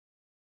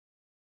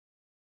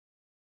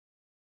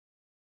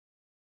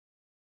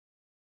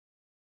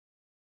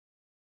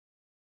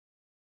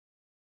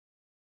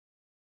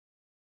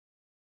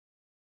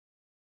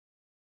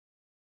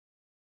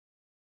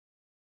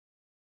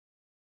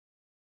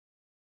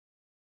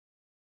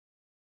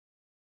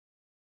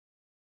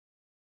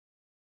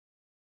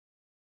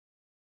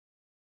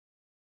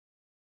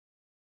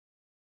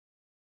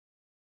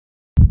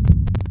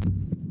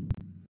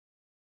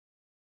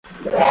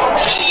You got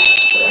it!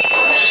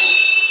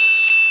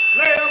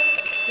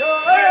 You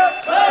got it!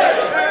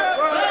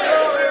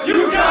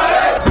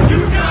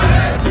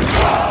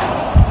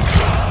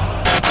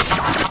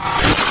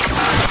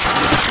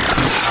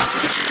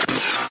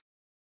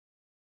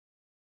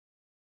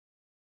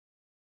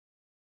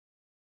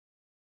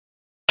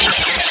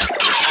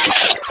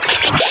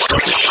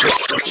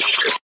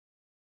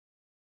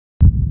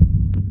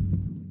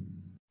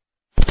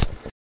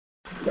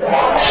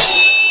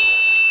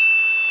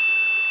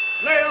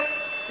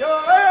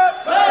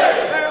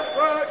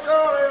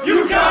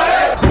 You got it!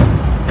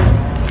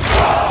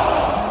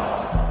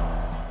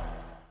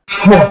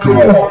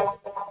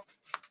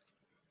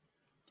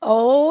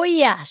 Oh,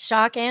 yeah.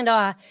 Shock and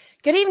awe.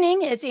 Good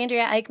evening. It's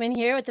Andrea Eichmann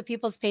here with the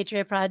People's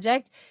Patriot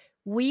Project.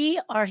 We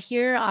are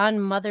here on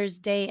Mother's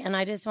Day, and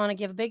I just want to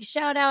give a big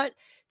shout out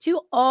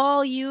to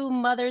all you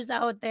mothers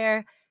out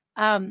there.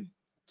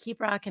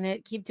 Keep rocking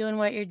it. Keep doing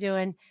what you're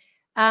doing.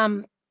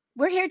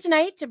 We're here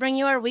tonight to bring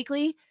you our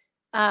weekly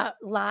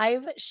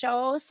live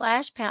show /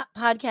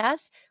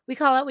 podcast. We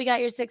call it We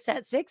Got Your 6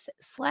 at 6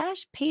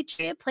 /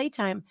 Patriot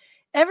Playtime.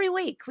 Every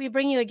week, we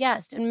bring you a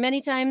guest, and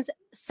many times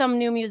some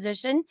new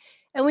musician,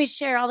 and we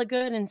share all the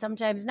good and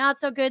sometimes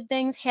not so good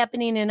things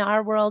happening in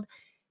our world,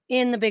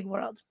 in the big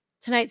world.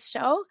 Tonight's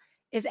show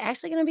is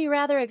actually going to be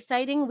rather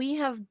exciting.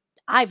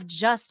 I've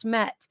just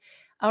met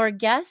our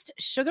guest,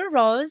 Sugar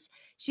Rose.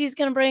 She's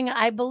going to bring,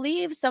 I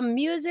believe, some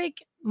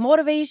music,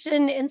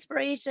 motivation,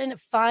 inspiration,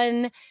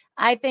 fun.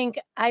 I think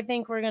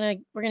we're gonna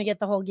get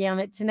the whole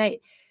gamut tonight.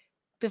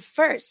 But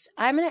first,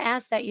 I'm going to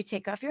ask that you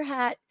take off your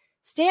hat,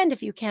 stand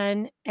if you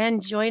can,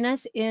 and join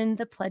us in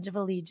the Pledge of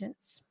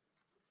Allegiance.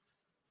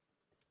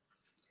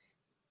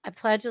 I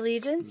pledge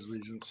allegiance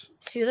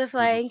to the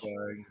flag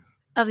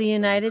of the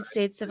United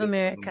States of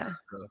America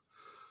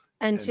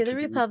and to the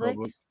republic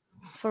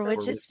for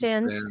which it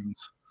stands,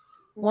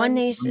 one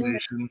nation,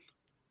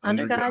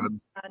 under God,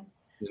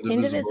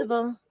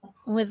 indivisible,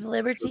 with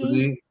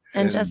liberty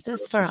and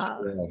justice for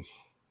all.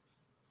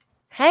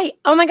 Hey,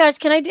 oh my gosh,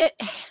 can I do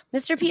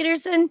Mr.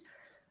 Peterson?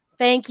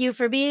 Thank you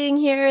for being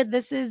here.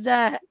 This is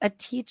a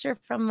teacher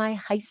from my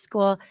high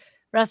school,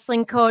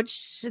 wrestling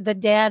coach, the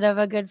dad of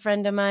a good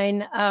friend of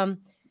mine.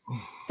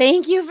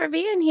 Thank you for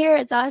being here.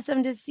 It's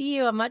awesome to see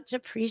you. Much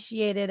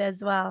appreciated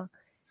as well.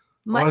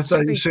 I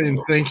thought you were saying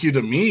thank you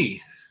to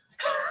me.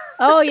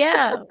 Oh,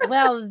 yeah.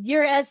 Well,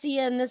 you're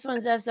S-E-N, this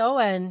one's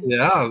S-O-N.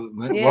 Yeah.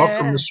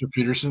 Welcome, Mr.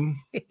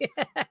 Peterson.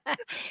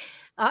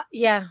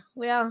 Yeah.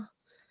 Well,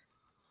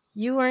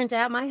 you weren't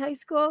at my high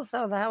school,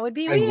 so that would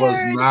be weird. I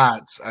was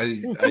not.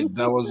 I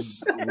that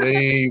was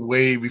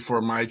way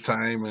before my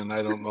time, and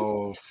I don't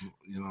know if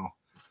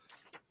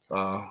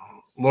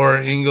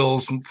Laura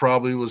Ingalls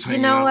probably was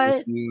hanging out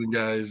with you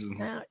guys.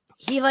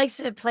 He likes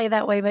to play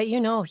that way, but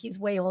he's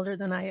way older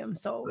than I am,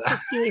 so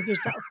just behave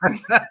yourself.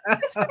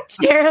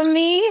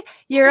 Jeremy,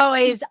 you're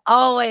always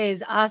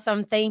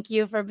awesome. Thank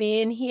you for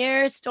being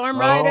here. Storm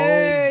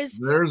Riders.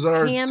 There's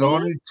our Tammy.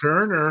 Tony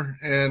Turner,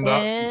 and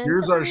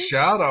here's our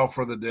shout out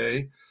for the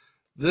day.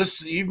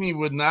 This evening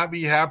would not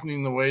be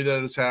happening the way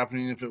that it's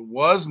happening if it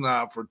was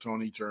not for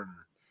Tony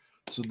Turner.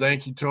 So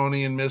thank you,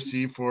 Tony and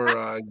Misty,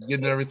 for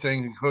getting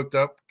everything hooked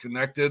up,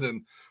 connected,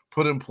 and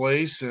put in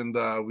place. And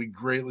we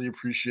greatly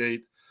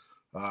appreciate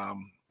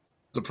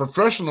the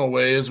professional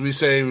way. As we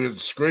say,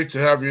 it's great to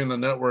have you in the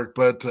network,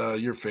 but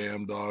you're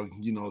fam, dog.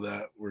 You know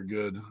that. We're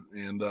good.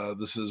 And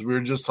we were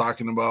just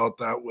talking about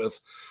that with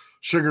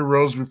Sugar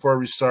Rose before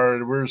we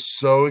started. We're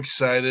so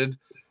excited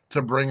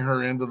to bring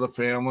her into the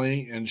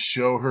family and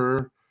show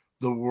her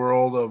the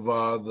world of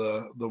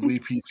the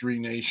WP3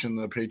 Nation,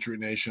 the Patriot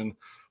Nation.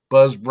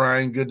 Buzz,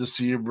 Brian, good to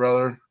see you,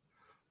 brother.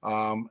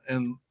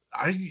 And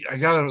I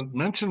gotta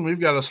mention,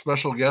 we've got a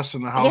special guest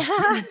in the house.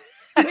 Yeah,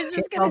 I was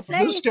just gonna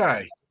say this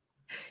guy.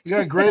 You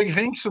got Greg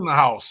Hanks in the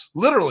house,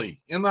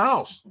 literally in the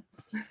house.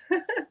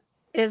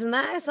 Isn't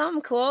that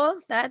something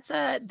cool? That's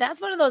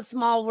one of those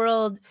small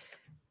world,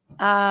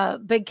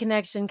 big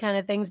connection kind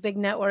of things, big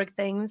network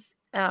things.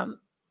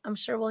 I'm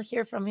sure we'll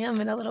hear from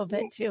him in a little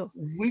bit too.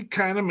 We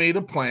kind of made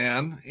a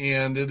plan,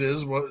 and it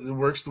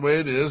works the way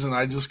it is. And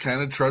I just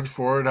kind of trudge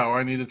forward how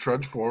I need to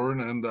trudge forward.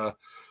 And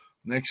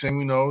next thing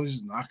we know,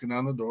 he's knocking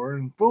on the door,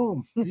 and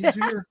boom, he's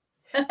here.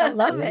 I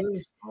love it.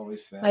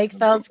 Mike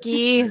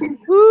Felsky.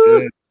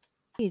 Woo.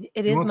 It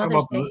is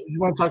Mother's Day.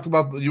 You want to talk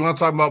about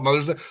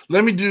Mother's Day?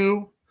 Let me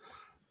do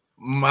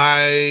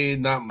our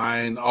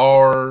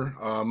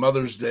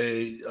Mother's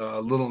Day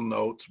little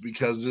note,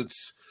 because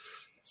it's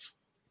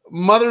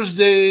Mother's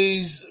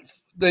Days.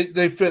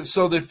 They fit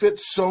so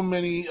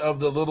many of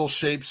the little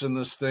shapes in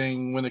this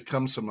thing when it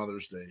comes to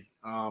Mother's Day.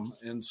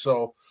 And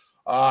so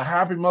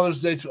happy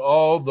Mother's Day to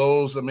all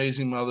those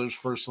amazing mothers.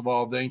 First of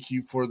all, thank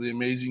you for the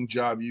amazing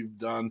job you've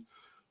done.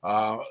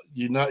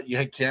 You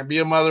can't be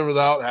a mother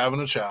without having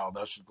a child.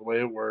 That's the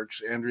way it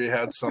works. Andrea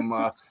had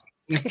some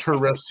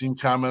interesting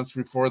comments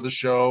before the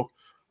show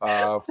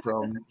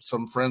from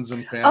some friends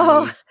and family.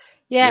 Oh,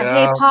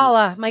 yeah. Hey,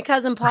 Paula, my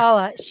cousin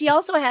Paula. She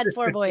also had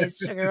 4 boys,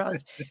 Sugar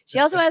Rose. She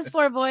also has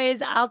 4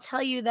 boys. I'll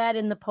tell you that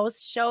in the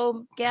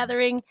post-show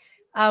gathering,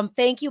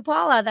 Thank you,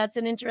 Paula. That's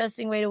an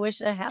interesting way to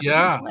wish a happy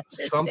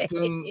Mother's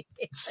Day.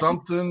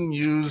 something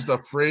used, a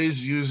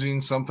phrase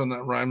using something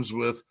that rhymes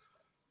with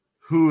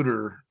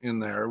hooter in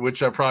there,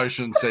 which I probably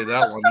shouldn't say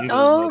that one either.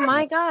 Oh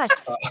my gosh.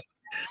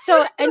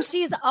 So, and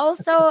she's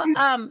also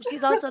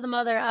the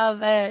mother of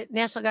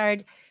National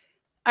Guard,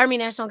 Army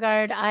National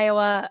Guard,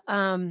 Iowa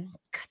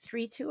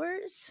 3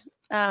 tours.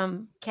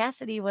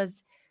 Cassidy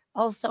was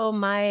also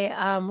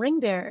my ring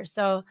bearer.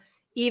 So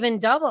even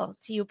double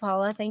to you,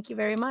 Paula. Thank you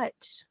very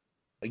much.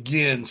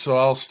 Again, so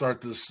I'll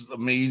start this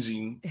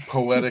amazing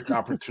poetic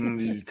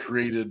opportunity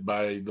created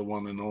by the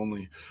one and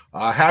only.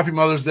 Happy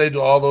Mother's Day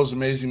to all those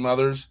amazing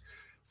mothers.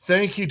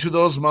 Thank you to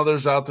those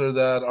mothers out there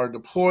that are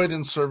deployed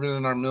and serving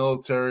in our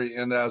military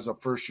and as a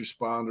first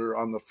responder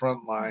on the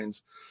front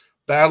lines,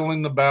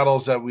 battling the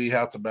battles that we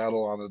have to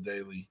battle on a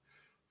daily.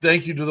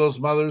 Thank you to those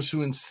mothers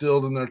who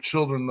instilled in their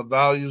children the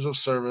values of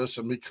service,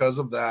 and because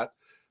of that,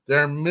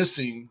 they're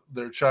missing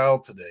their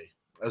child today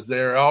as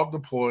they are out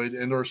deployed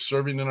and or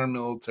serving in our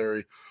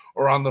military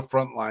or on the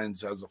front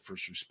lines as a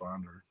first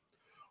responder.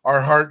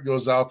 Our heart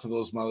goes out to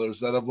those mothers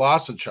that have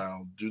lost a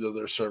child due to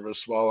their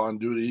service while on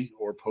duty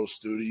or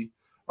post-duty.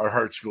 Our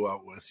hearts go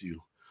out with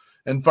you.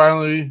 And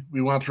finally,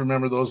 we want to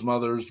remember those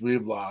mothers we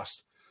have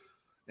lost,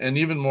 and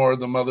even more,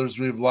 the mothers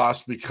we've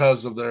lost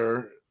because of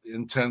their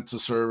intent to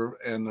serve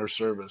and their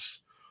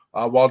service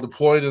while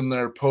deployed in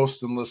their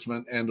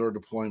post-enlistment and or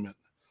deployment.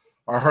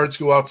 Our hearts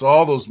go out to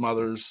all those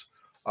mothers.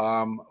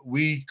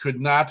 We could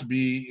not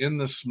be in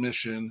this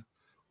mission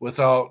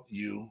without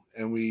you,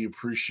 and we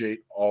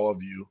appreciate all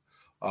of you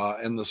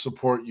and the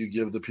support you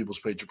give the People's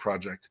Patriot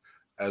Project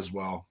as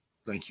well.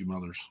 Thank you,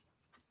 mothers.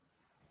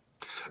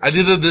 I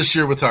did it this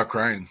year without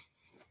crying.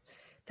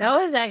 That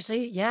was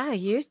actually,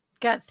 you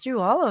got through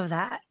all of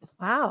that.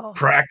 Wow.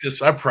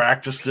 I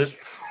practiced it.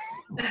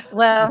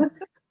 Well,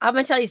 I'm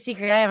going to tell you a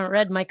secret. I haven't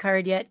read my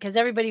card yet because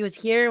everybody was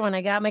here when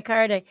I got my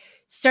card. I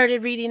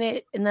started reading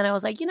it, and then I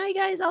was like, you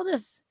guys, I'm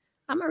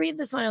going to read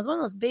this one. It was one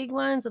of those big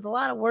ones with a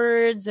lot of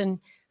words, and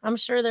I'm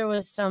sure there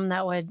was some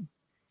that would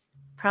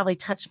probably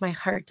touch my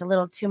heart a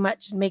little too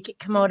much and make it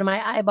come out of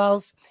my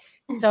eyeballs.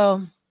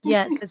 So,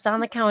 yes, it's on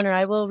the counter.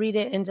 I will read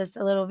it in just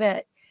a little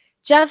bit.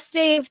 Jeff,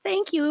 Dave,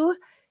 thank you.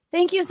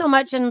 Thank you so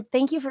much, and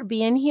thank you for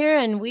being here,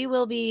 and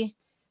we'll be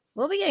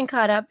getting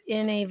caught up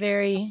in a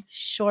very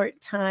short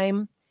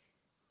time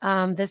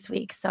this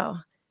week. So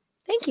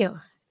thank you.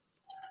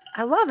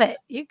 I love it.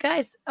 You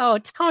guys. Oh,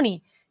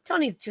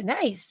 Tony's too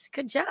nice.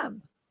 Good job.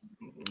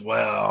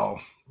 Well,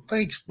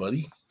 thanks,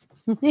 buddy.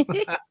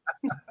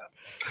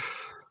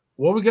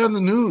 What we got in the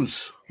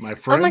news, my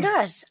friend? Oh my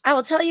gosh. I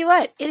will tell you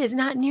what, it is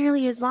not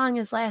nearly as long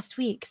as last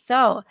week.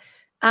 So,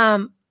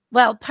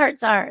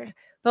 parts are,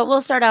 but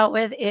we'll start out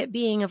with it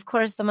being, of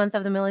course, the month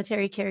of the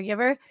military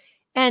caregiver.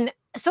 And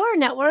so our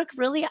network,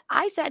 really,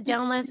 I sat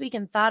down last week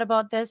and thought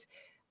about this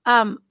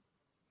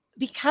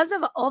because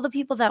of all the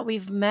people that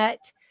we've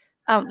met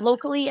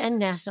locally and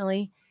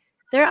nationally.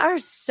 There are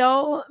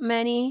so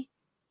many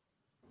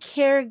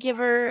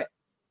caregiver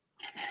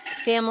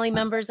family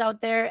members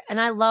out there,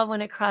 and I love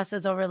when it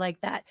crosses over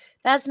like that.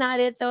 That's not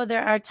it, though.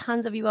 There are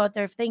tons of you out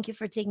there. Thank you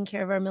for taking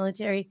care of our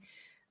military.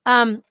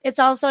 It's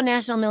also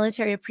National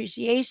Military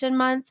Appreciation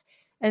Month,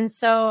 and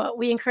so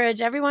we encourage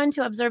everyone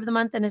to observe the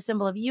month in a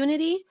symbol of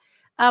unity.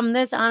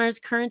 This honors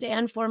current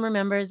and former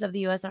members of the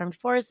U.S. Armed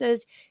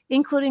Forces,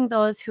 including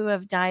those who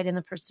have died in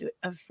the pursuit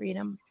of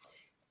freedom.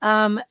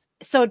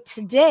 So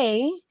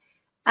today,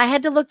 I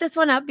had to look this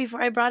one up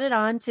before I brought it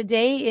on.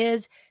 Today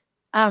is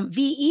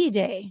VE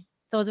Day.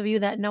 Those of you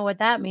that know what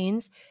that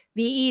means,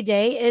 VE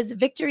Day is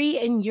Victory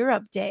in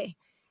Europe Day.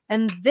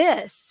 And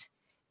this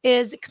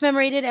is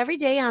commemorated every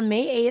day on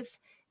May 8th.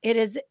 It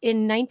is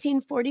in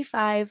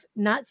 1945,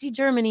 Nazi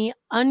Germany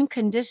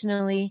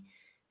unconditionally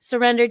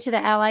surrendered to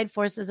the Allied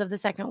forces of the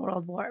Second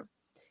World War.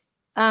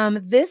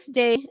 This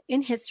day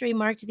in history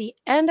marked the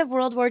end of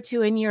World War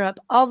II in Europe,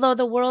 although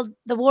the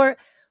war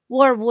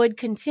would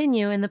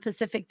continue in the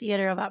Pacific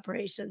Theater of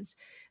Operations.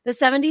 The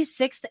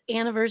 76th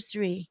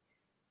anniversary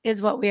is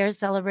what we are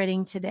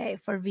celebrating today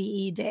for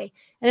VE Day,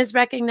 and it's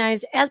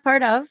recognized as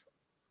part of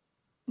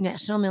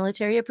National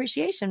Military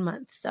Appreciation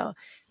Month. So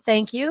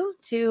thank you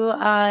to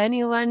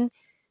anyone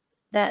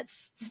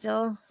that's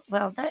still,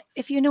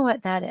 if you know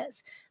what that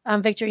is,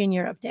 Victory in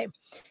Europe Day.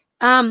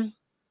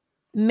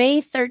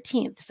 May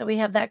 13th, so we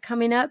have that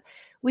coming up.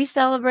 We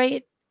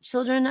celebrate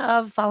Children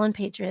of Fallen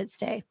Patriots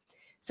Day.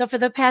 So for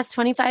the past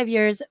 25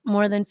 years,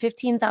 more than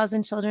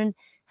 15,000 children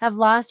have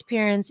lost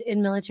parents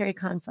in military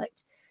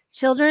conflict.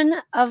 Children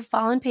of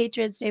Fallen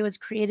Patriots Day was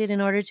created in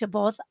order to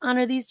both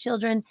honor these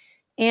children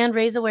and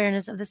raise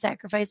awareness of the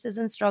sacrifices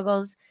and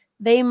struggles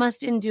they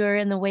must endure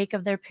in the wake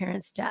of their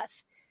parents'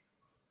 death.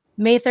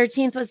 May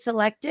 13th was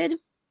selected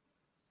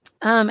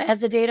as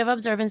the date of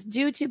observance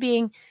due to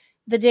being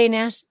the day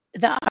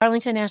the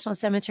Arlington National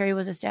Cemetery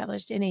was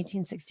established in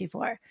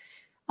 1864.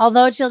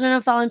 Although Children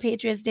of Fallen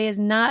Patriots Day is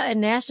not a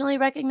nationally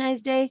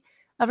recognized day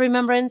of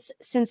remembrance,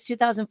 since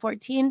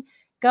 2014,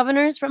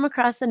 governors from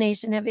across the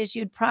nation have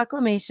issued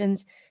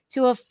proclamations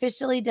to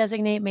officially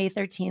designate May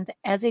 13th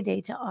as a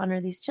day to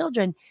honor these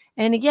children.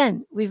 And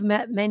again, we've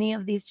met many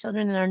of these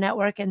children in our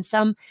network, and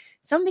some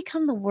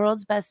become the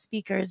world's best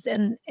speakers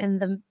and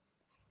the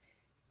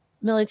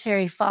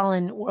military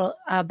fallen world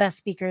best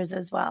speakers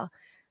as well.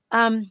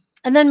 And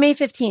then May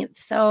 15th.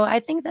 So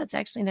I think that's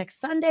actually next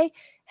Sunday.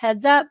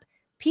 Heads up,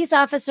 Peace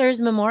Officers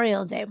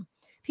Memorial Day.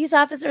 Peace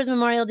Officers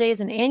Memorial Day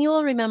is an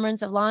annual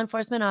remembrance of law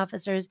enforcement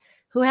officers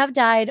who have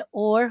died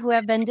or who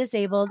have been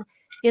disabled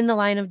in the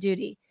line of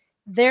duty.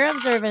 This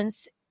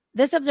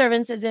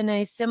observance is in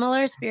a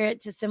similar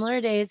spirit to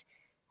similar days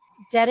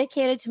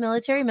dedicated to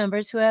military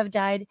members who have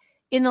died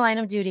in the line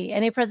of duty.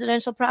 And a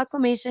presidential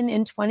proclamation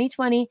in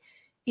 2020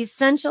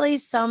 essentially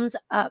sums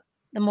up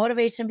the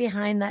motivation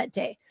behind that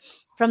day.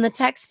 From the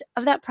text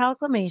of that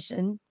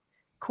proclamation,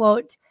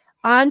 quote,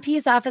 "On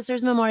Peace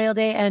Officers Memorial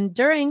Day and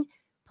during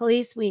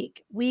Police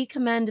Week, we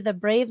commend the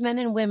brave men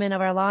and women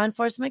of our law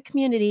enforcement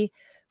community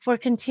for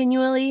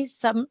continually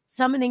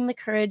summoning the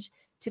courage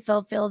to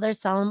fulfill their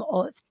solemn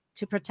oath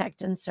to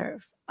protect and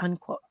serve,"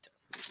 unquote.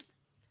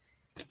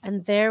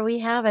 And there we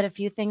have it. A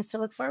few things to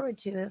look forward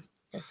to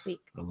this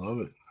week. I love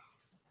it.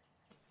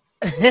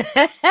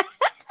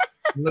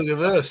 Look at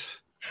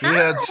this. We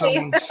had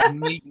someone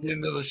sneak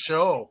into the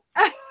show.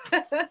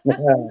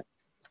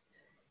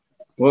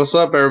 What's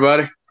up,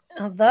 everybody?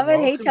 I love it.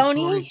 Hey,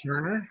 Tony.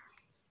 Turner.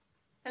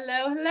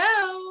 Hello,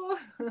 hello.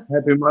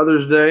 Happy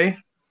Mother's Day.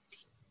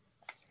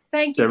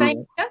 Thank you.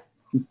 Thank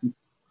you.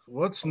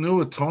 What's new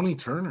with Tony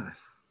Turner?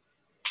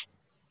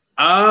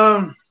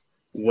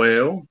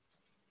 Well,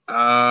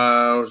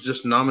 I was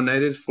just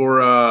nominated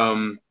for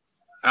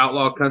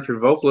Outlaw Country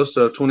Vocalist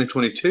of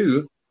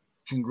 2022.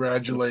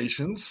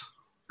 Congratulations.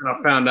 And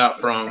I found out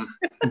from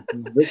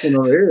looking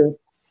over here.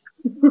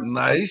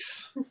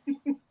 Nice.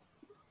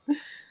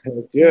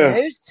 Heck yeah.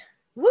 Yes.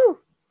 Woo.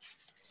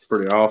 It's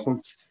pretty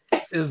awesome.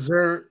 Is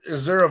there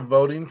a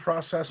voting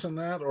process in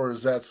that, or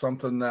is that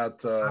something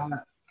that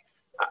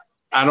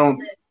I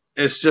don't.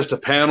 It's just a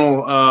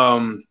panel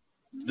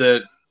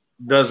that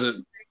does it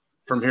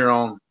from here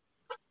on.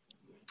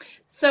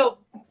 So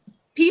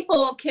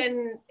people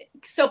can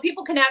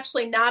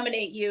actually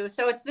nominate you.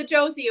 So it's the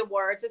Josie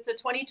Awards. It's the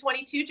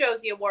 2022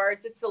 Josie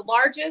Awards. It's the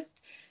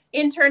largest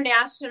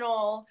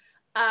international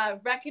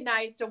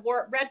recognized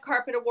award, red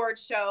carpet award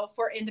show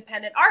for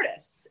independent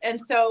artists.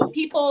 And so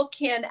people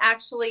can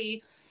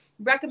actually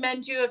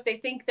recommend you if they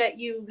think that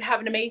you have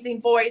an amazing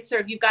voice or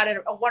if you've got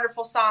a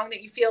wonderful song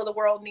that you feel the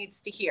world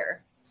needs to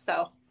hear.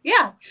 So,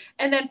 yeah.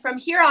 And then from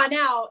here on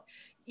out,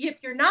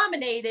 if you're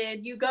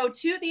nominated, you go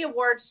to the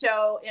award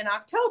show in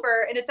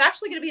October, and it's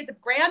actually going to be at the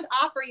Grand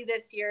Opry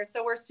this year.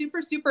 So we're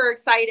super, super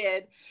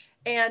excited.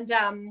 And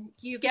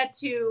you get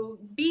to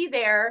be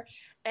there.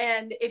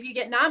 And if you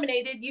get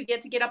nominated, you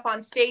get to get up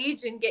on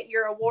stage and get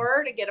your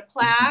award and get a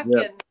plaque.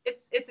 Yeah. And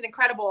it's an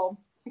incredible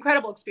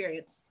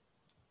experience.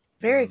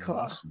 Very cool.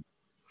 Awesome.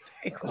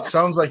 Very cool. It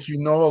sounds like you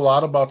know a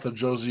lot about the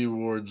Josie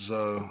Awards.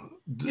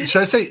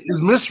 Should I say,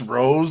 is Miss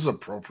Rose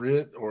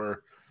appropriate,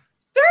 or?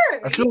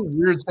 Sure. I feel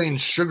weird saying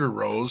Sugar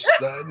Rose,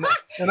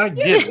 and I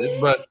get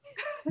it, but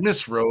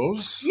Miss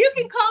Rose. You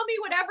can call me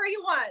whatever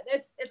you want.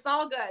 It's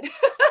all good.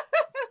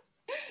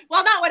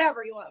 Well, not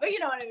whatever you want, but you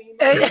know what I mean.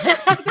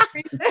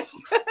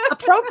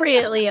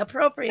 Appropriately.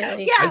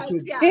 Yes,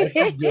 I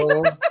could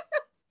go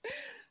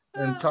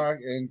and talk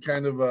and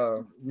kind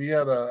of. We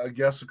had a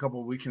guest a couple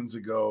of weekends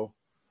ago,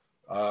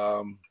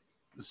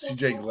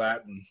 CJ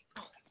Glatton,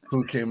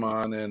 who came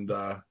on, and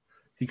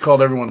he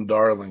called everyone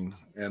darling,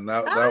 and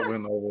that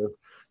went over.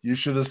 You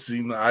should have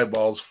seen the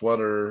eyeballs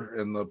flutter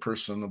in the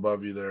person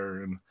above you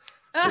there, and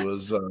it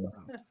was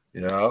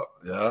yeah.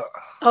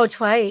 Oh,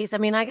 twice. I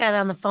mean, I got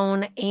on the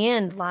phone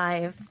and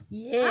live.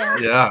 Yeah.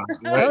 Yeah.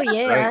 Right, oh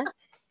yeah.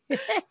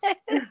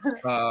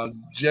 Right.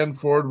 Jen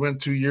Ford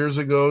went 2 years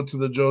ago to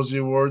the Josie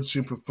Awards.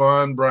 Super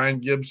fun. Brian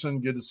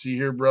Gibson, good to see you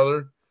here,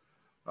 brother.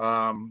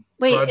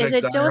 Wait, Project is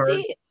it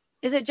Josie?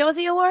 Is it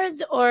Josie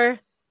Awards or?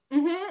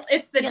 Mm-hmm.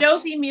 It's the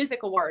Josie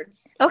Music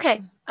Awards.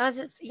 Okay.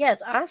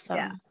 Yes, awesome.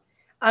 Yeah.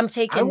 I'm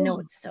taking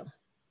notes. So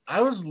I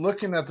was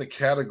looking at the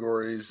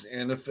categories,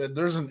 and if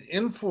there's an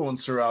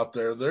influencer out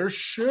there, there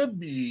should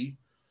be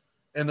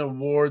an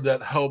award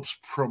that helps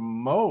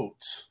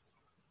promote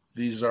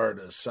these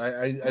artists.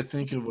 I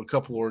think of a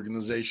couple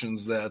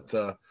organizations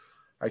that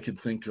I could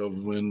think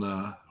of when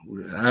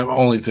I'm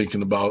only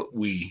thinking about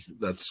we.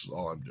 That's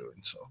all I'm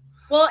doing. So.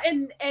 Well,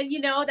 and you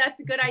know,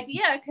 that's a good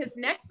idea, because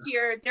next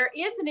year there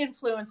is an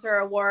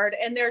influencer award,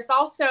 and there's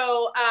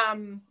also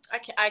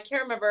I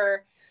can't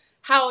remember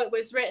how it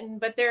was written,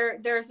 but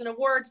there's an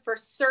award for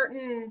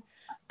certain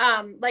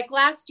like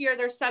last year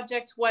their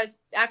subject was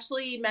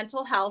actually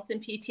mental health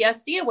and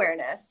PTSD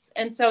awareness.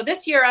 And so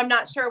this year I'm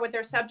not sure what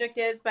their subject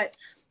is, but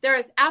there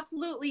is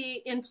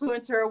absolutely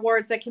influencer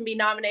awards that can be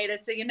nominated.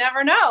 So you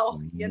never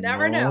know. You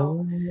never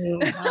know.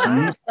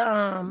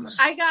 Awesome.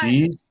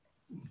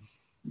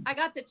 I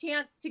got the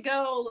chance to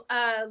go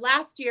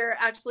last year.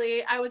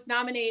 Actually, I was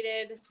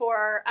nominated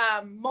for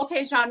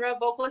multi-genre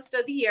vocalist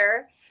of the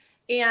year.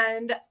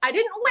 And I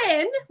didn't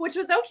win, which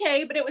was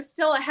okay, but it was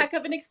still a heck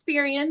of an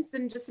experience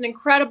and just an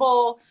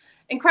incredible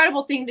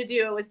thing to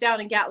do. It was down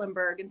in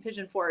Gatlinburg in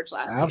Pigeon Forge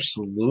last year.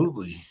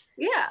 Absolutely.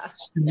 Yeah.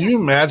 Can you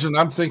imagine?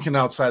 I'm thinking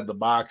outside the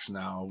box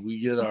now. We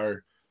get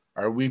our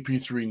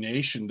WP3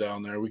 Nation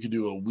down there. We could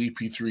do a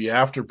WP3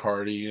 after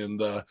party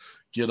and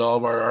get all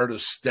of our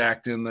artists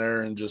stacked in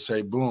there and just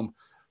say, boom,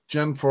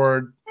 Jen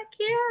Ford, Heck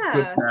yeah.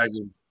 quit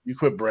bragging. You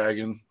quit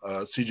bragging.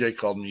 CJ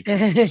called me.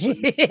 Yeah,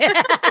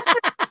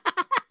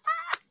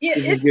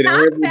 If you it's get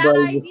not a bad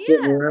everybody just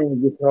sitting idea. around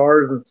with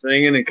guitars and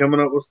singing and coming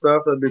up with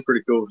stuff, that'd be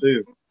pretty cool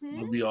too.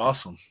 That'd be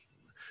awesome.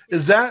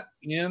 Is that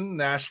in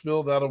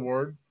Nashville, that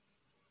award?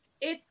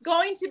 It's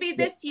going to be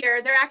this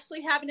year. They're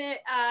actually having it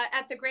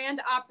at the Grand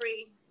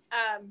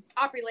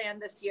Opryland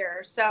this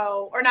year.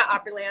 So, or not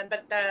Opryland,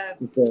 but The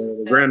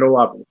Grand Ole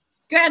Opry.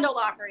 Grand Ole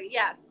Opry,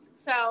 yes.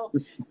 So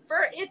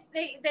for it,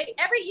 they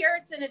every year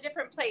it's in a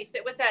different place.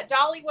 It was at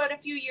Dollywood a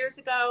few years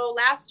ago.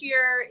 Last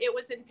year it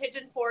was in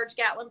Pigeon Forge,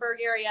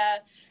 Gatlinburg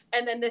area,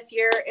 and then this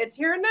year it's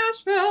here in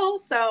Nashville.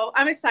 So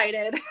I'm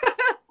excited.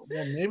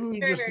 Well, maybe we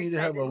Very, just very need to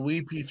have a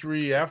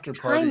WP3 after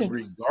party Timing.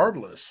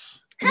 regardless.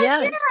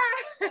 Yes.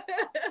 Yeah.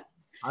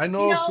 I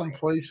know some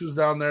places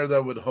down there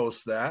that would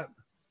host that.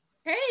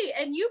 Hey,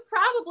 and you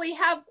probably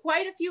have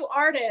quite a few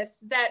artists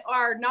that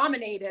are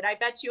nominated. I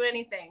bet you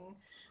anything.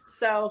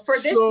 So for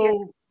this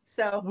year.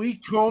 So we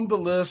combed the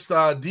list.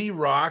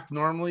 D-Rock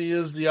normally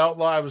is the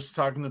outlaw. I was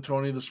talking to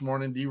Tony this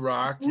morning.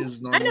 D-Rock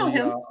is normally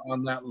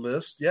on that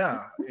list.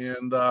 Yeah.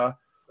 And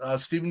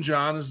Stephen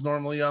John is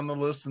normally on the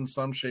list in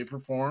some shape or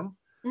form.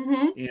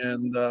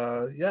 And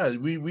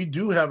we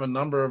do have a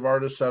number of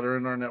artists that are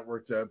in our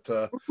network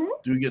that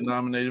do get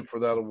nominated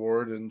for that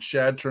award. And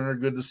Shad Turner,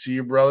 good to see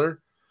you,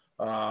 brother.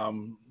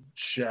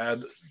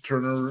 Shad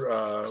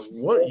Turner,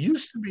 what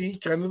used to be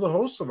kind of the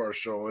host of our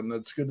show, and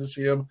it's good to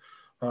see him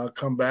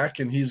come back.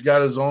 And he's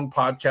got his own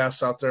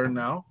podcast out there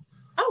now.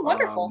 Oh,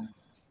 wonderful.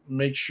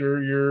 Make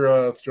sure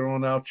you're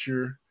throwing out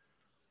your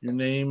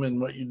name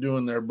and what you're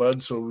doing there,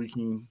 bud, so we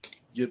can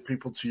get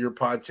people to your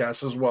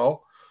podcast as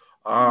well.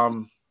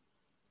 And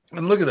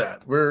look at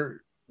that.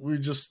 We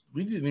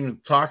didn't even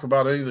talk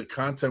about any of the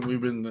content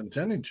we've been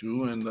intending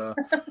to, and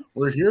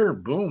we're here.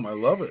 Boom. I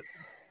love it.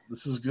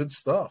 This is good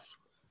stuff.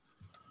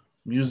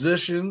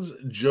 Musicians,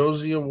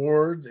 Josie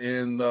Award,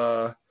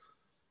 and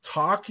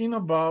talking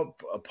about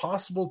a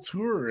possible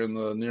tour in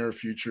the near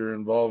future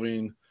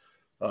involving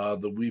the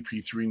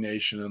WP3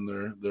 Nation and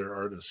their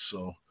artists.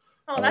 So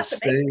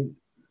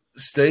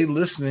stay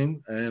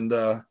listening, and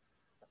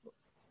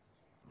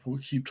we'll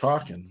keep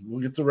talking.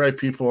 We'll get the right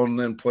people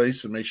in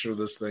place and make sure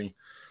this thing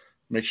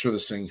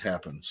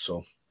happens.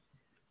 So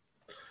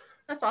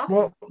that's awesome.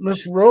 Well,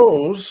 Miss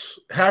Rose,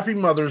 happy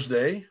Mother's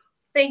Day.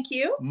 Thank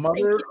you.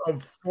 Mother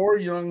of 4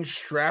 young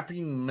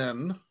strapping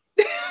men.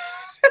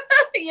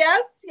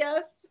 Yes.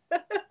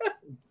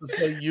 It's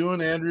like you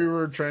and Andrew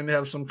were trying to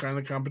have some kind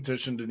of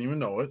competition. Didn't even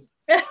know it.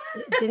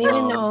 Didn't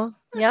even know.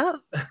 Yeah.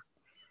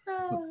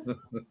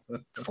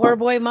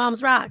 4-boy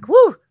moms rock.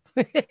 Woo.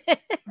 Boy,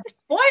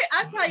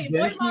 I tell you,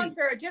 boy moms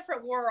are a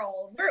different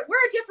world. We're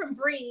a different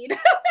breed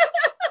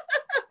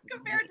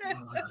compared to.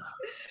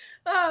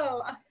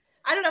 Oh,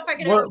 I don't know if I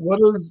can.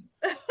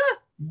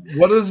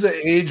 What is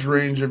the age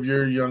range of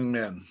your young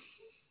men?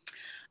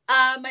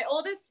 My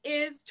oldest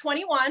is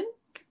 21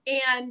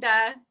 and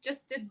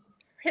just did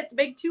hit the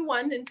big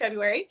 2-1 in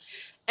February.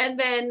 And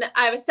then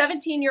I have a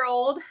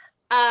 17-year-old.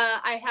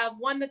 I have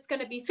one that's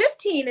going to be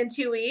 15 in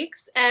 2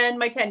 weeks, and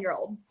my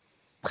 10-year-old.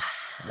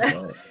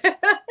 Wow.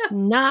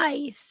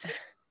 Nice.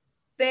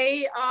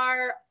 They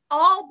are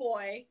all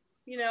boy,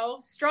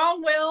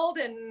 strong-willed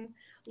and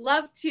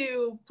love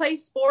to play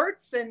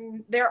sports,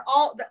 and they're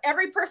all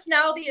every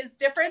personality is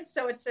different,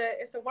 so it's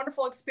a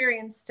wonderful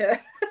experience to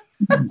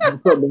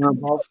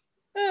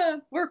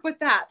work with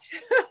that.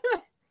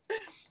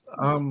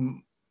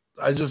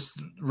 I just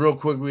real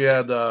quick, we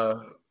had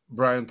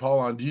Brian Paul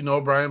on. Do you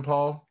know Brian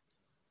Paul,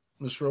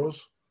 Miss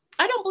Rose?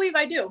 I don't believe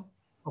I do.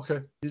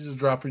 Okay, he's just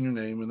dropping your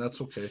name, and that's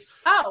okay.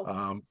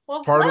 Oh,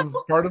 well, part of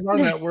our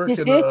network,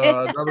 and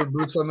another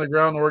boots on the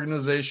ground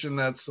organization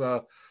that's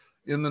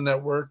in the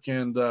network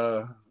and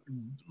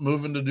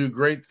moving to do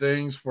great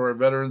things for our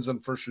veterans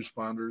and first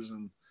responders,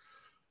 and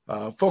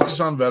focus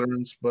on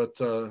veterans. But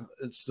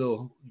it's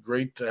still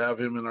great to have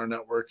him in our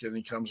network, and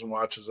he comes and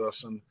watches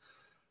us, and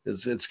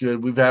it's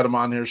good. We've had him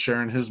on here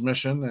sharing his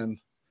mission, and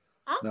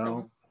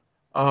awesome.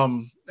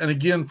 Now, and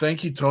again,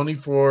 thank you, Tony,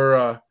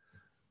 for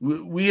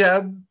we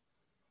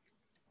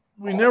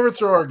never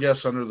throw our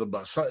guests under the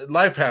bus.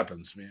 Life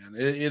happens, man.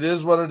 It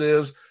is what it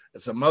is.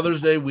 It's a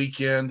Mother's Day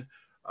weekend.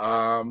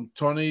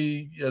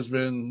 Tony has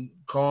been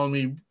calling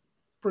me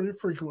pretty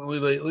frequently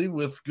lately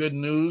with good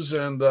news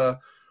and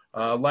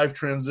life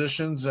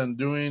transitions and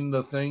doing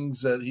the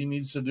things that he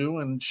needs to do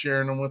and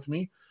sharing them with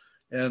me.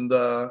 And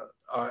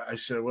I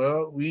said,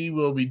 well, we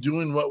will be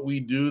doing what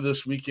we do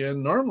this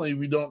weekend. Normally,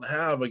 we don't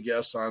have a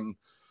guest on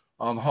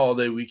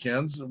holiday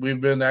weekends. We've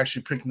been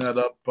actually picking that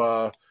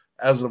up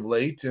as of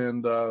late,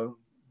 and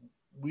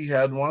we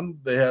had one.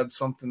 They had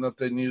something that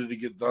they needed to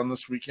get done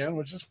this weekend,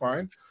 which is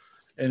fine.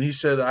 And he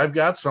said, I've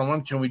got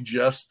someone. Can we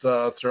just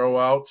throw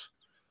out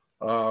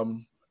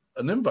an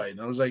invite?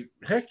 And I was like,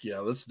 heck yeah,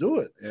 let's do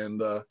it.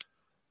 And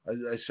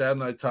I sat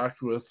and I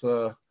talked with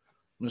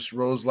Miss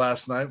Rose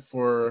last night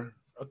for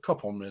a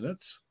couple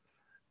minutes.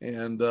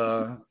 And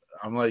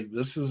I'm like,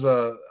 this is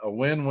a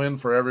win-win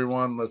for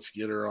everyone. Let's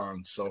get her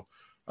on. So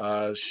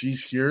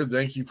she's here.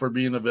 Thank you for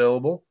being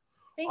available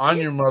on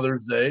your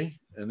Mother's Day.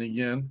 And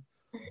again,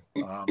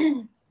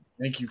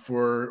 thank you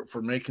for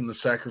making the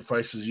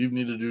sacrifices you've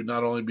needed to do,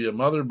 not only be a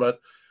mother, but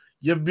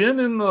you've been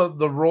in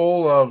the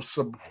role of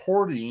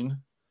supporting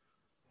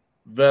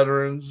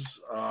veterans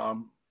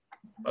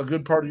a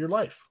good part of your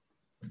life.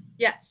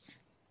 Yes.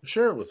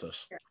 Share it with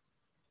us.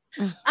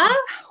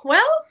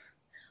 Well,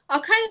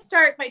 I'll kind of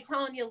start by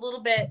telling you a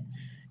little bit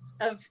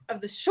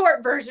of the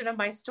short version of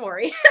my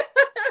story.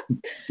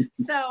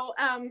 So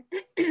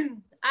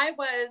I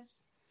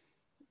was,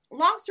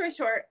 long story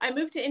short, I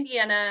moved to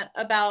Indiana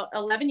about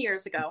 11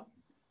 years ago.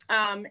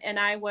 And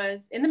I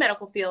was in the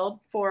medical field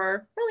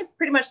for really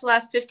pretty much the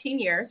last 15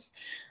 years.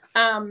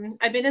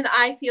 I've been in the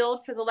eye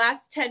field for the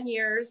last 10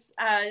 years,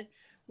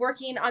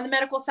 working on the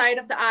medical side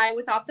of the eye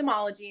with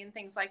ophthalmology and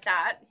things like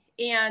that.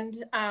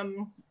 And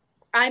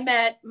I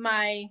met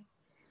my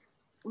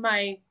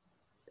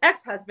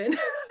ex-husband.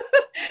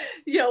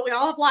 You know, we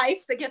all have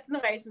life that gets in the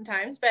way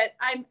sometimes, but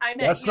I met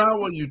That's him. not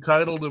what you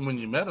titled him when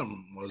you met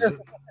him, was it?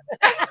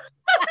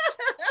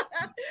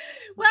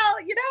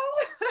 Well, you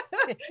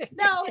know,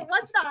 no, it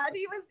was not.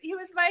 He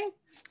was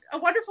a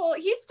wonderful,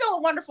 he's still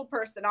a wonderful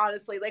person,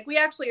 honestly. Like, we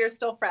actually are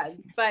still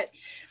friends, but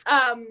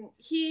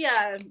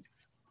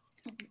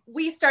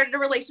we started a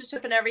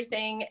relationship and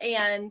everything.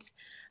 And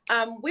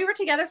we were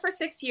together for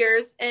 6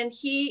 years, and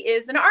he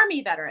is an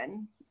Army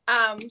veteran.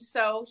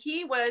 So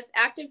he was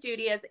active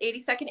duty as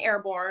 82nd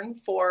Airborne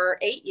for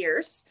 8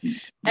 years.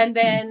 And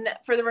then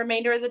for the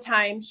remainder of the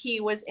time,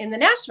 he was in the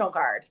National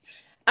Guard.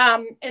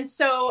 And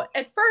so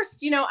at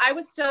first, you know, I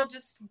was still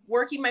just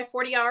working my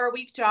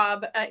 40-hour-a-week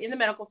job in the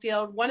medical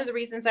field. One of the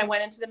reasons I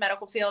went into the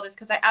medical field is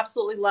because I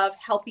absolutely love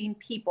helping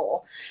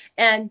people,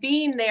 and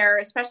being there,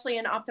 especially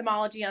in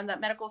ophthalmology on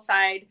that medical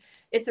side.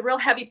 It's a real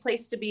heavy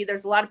place to be.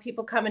 There's a lot of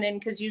people coming in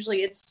because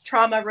usually it's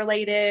trauma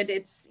related.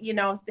 It's, you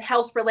know,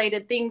 health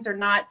related. Things are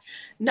not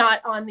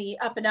on the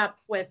up and up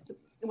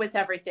with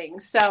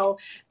everything. So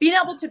being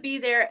able to be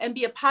there and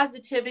be a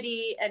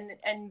positivity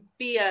and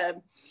be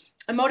a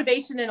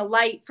motivation and a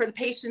light for the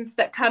patients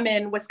that come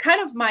in was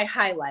kind of my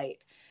highlight.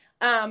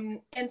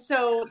 And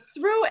so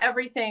through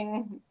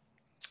everything,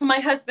 my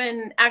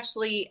husband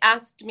actually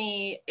asked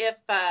me if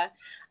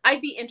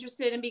I'd be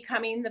interested in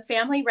becoming the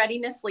family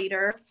readiness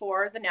leader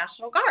for the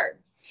National Guard.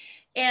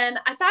 And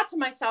I thought to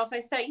myself,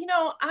 I said, you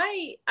know,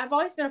 I've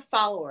always been a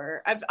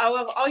follower. I've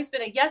always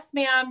been a yes,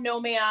 ma'am,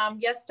 no, ma'am,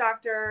 yes,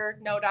 doctor,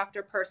 no,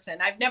 doctor person.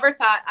 I've never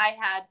thought I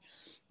had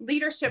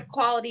leadership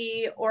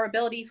quality or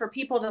ability for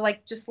people to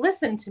like just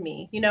listen to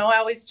me. You know, I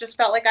always just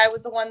felt like I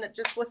was the one that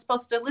just was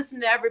supposed to listen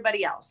to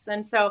everybody else.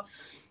 And so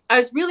I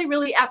was really,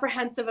 really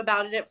apprehensive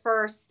about it at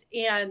first,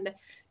 and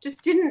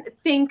just didn't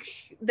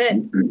think that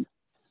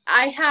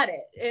I had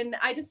it. And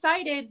I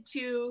decided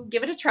to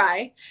give it a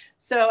try.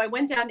 So I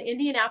went down to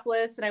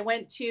Indianapolis, and I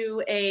went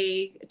to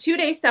a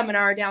 2-day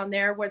seminar down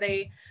there where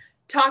they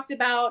talked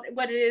about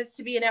what it is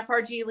to be an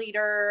FRG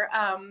leader,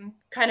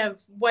 kind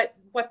of what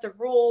the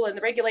rule and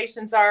the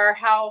regulations are,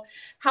 how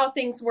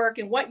things work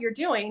and what you're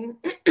doing.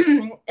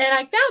 And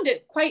I found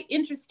it quite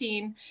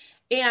interesting.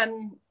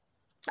 And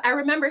I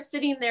remember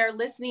sitting there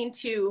listening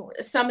to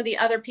some of the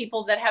other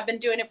people that have been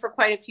doing it for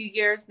quite a few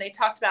years. And they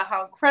talked about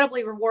how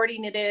incredibly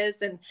rewarding it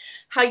is and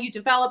how you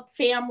develop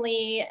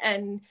family.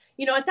 And,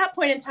 you know, at that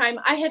point in time,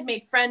 I had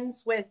made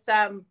friends with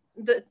the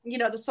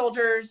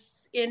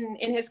soldiers in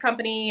his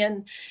company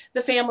and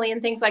the family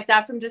and things like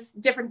that from just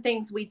different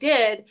things we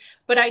did.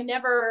 But I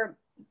never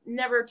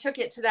took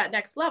it to that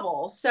next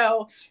level.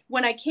 So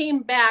when I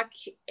came back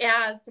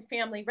as the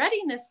family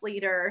readiness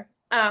leader,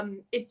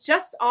 it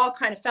just all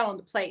kind of fell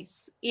into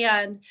place.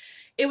 And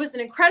it was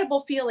an incredible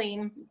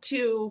feeling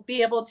to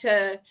be able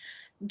to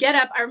get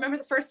up. I remember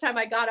the first time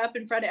I got up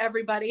in front of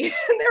everybody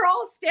and they're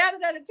all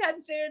standing at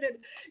attention and,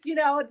 you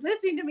know,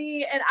 listening to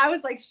me. And I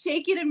was like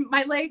shaking, and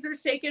my legs were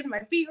shaking, my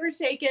feet were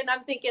shaking.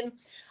 I'm thinking,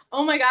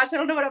 oh my gosh, I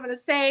don't know what I'm going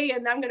to say.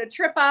 And I'm going to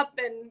trip up.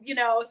 And, you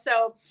know,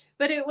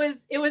 but it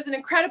was an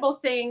incredible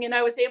thing. And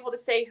I was able to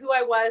say who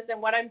I was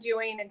and what I'm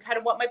doing and kind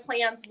of what my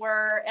plans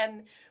were.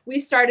 And we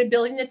started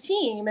building a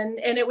team, and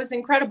it was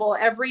incredible.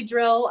 Every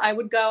drill I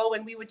would go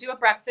and we would do a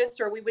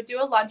breakfast or we would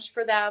do a lunch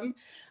for them.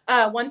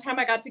 One time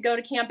I got to go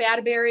to Camp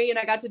Atterbury, and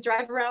I got to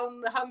drive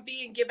around the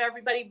Humvee and give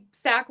everybody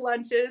sack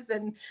lunches.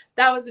 And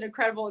that was an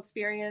incredible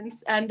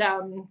experience. And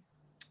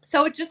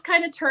So it just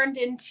kind of turned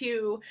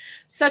into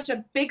such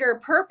a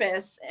bigger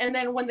purpose. And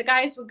then when the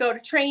guys would go to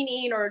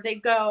training or they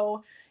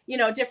go, you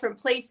know, different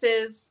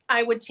places,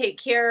 I would take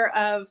care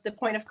of the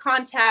point of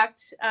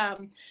contact.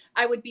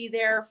 I would be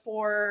there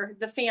for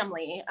the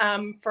family,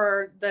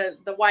 for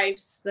the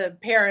wives, the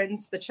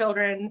parents, the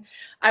children.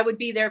 I would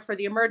be there for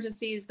the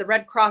emergencies, the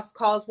Red Cross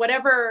calls,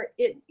 whatever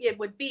it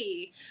would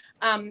be.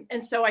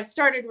 And so I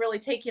started really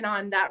taking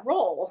on that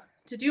role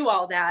to do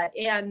all that.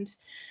 And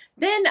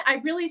then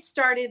I really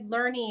started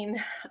learning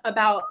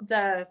about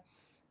the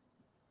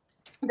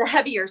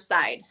heavier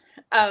side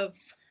of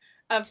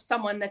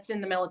someone that's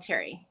in the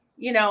military.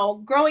 You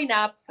know, growing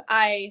up,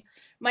 my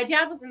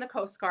dad was in the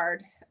Coast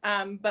Guard,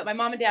 but my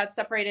mom and dad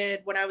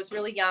separated when I was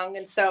really young,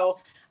 and so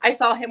I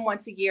saw him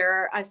once a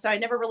year. So I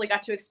never really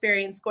got to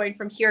experience going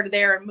from here to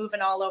there and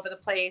moving all over the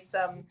place.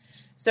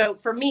 So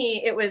for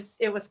me, it was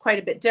quite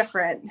a bit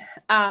different.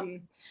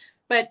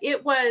 But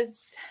it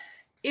was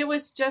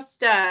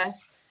just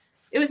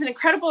it was an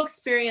incredible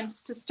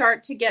experience to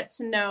start to get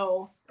to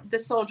know the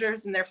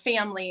soldiers and their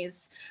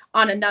families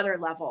on another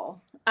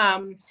level,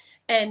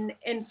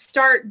 and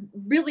start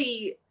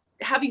really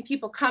having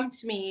people come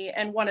to me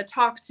and want to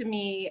talk to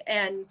me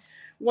and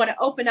want to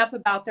open up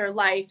about their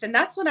life. And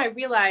that's when I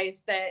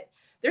realized that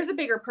there's a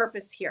bigger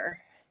purpose here.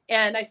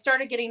 And I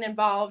started getting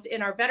involved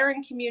in our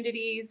veteran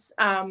communities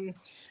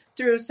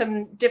through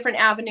some different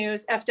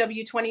avenues.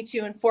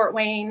 FW22 in Fort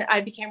Wayne, I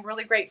became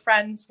really great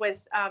friends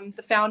with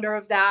the founder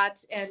of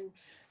that. And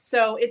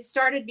so it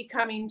started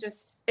becoming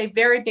just a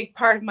very big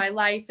part of my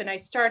life. And I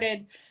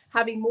started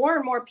having more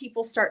and more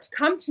people start to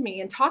come to me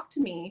and talk to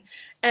me.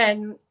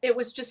 And it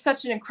was just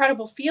such an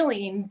incredible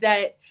feeling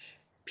that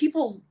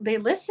people, they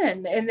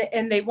listen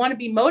and they want to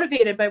be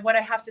motivated by what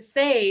I have to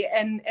say.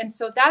 And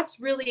so that's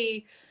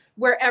really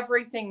where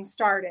everything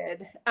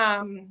started.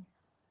 After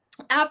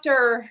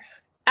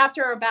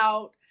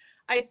about,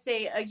 I'd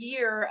say, a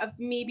year of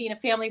me being a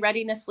family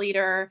readiness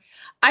leader,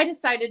 I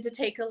decided to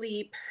take a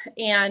leap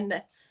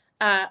and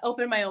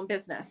open my own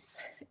business.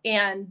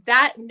 And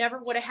that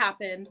never would have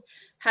happened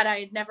had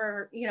I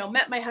never,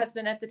 met my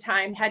husband at the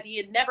time, had he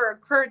had never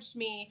encouraged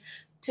me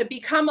to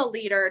become a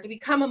leader, to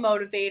become a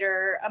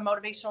motivator, a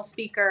motivational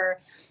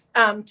speaker,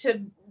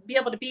 to be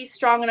able to be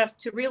strong enough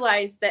to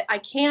realize that I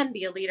can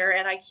be a leader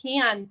and I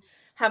can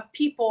have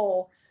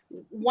people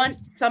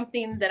want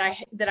something that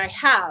I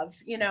have,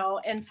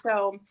 and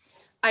so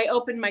I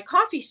opened my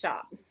coffee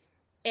shop,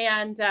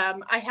 and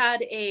I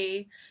had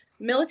a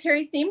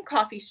military themed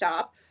coffee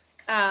shop.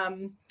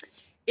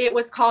 It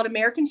was called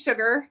American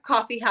Sugar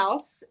Coffee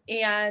House,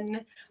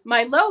 and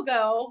my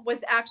logo was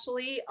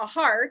actually a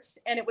heart,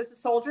 and it was a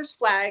soldier's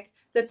flag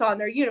that's on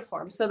their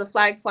uniform. So the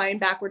flag flying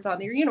backwards on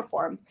their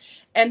uniform.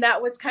 And that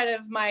was kind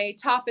of my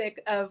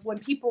topic of when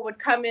people would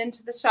come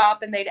into the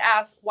shop and they'd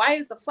ask, why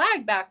is the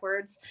flag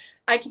backwards?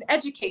 I can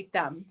educate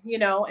them,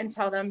 and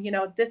tell them,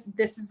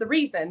 this is the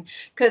reason.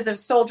 Because of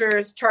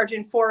soldiers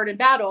charging forward in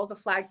battle, the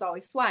flag's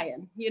always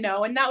flying,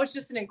 and that was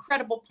just an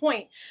incredible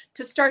point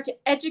to start to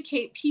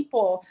educate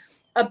people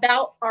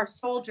about our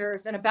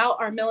soldiers and about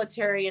our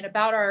military and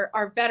about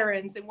our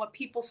veterans and what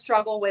people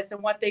struggle with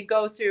and what they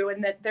go through.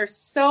 And that there's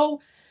so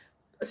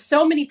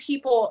many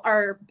people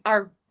are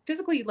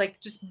physically like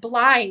just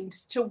blind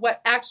to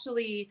what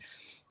actually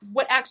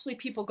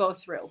people go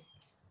through.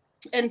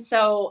 And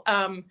so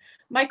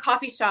my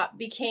coffee shop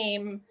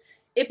became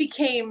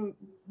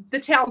the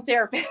town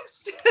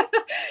therapist,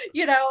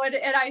 and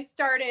I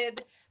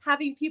started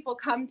having people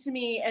come to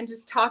me and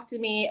just talk to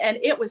me. And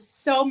it was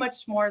so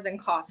much more than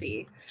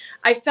coffee.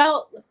 I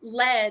felt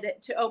led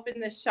to open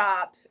this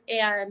shop.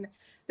 And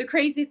the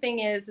crazy thing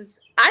is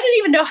I didn't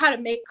even know how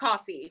to make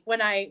coffee when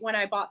I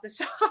bought the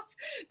shop.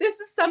 This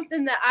is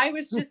something that I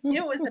was just,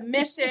 it was a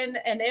mission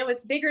and it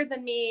was bigger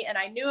than me. And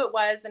I knew it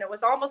was, and it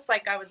was almost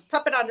like I was a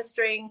puppet on a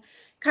string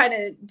kind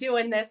of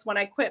doing this when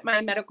I quit my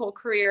medical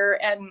career.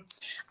 And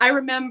I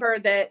remember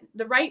that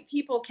the right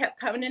people kept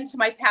coming into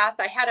my path.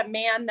 I had a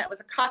man that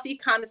was a coffee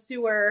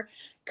connoisseur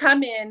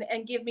come in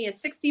and give me a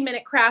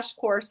 60-minute crash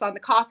course on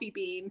the coffee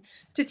bean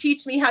to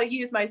teach me how to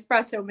use my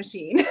espresso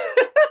machine.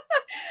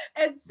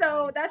 And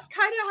so that's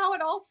kind of how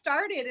it all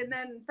started. And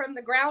then from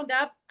the ground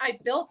up, I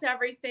built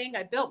everything.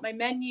 I built my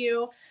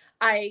menu.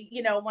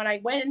 When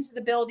I went into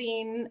the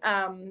building,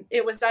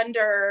 it was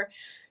under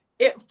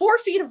 4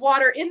 feet of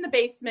water in the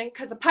basement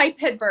because a pipe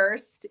had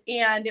burst,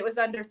 and it was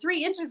under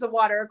 3 inches of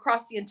water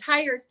across the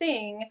entire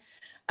thing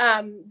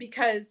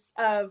because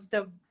of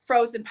the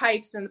frozen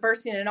pipes and the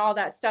bursting and all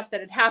that stuff that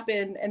had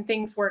happened, and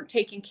things weren't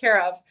taken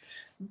care of.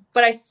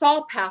 But I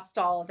saw past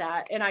all of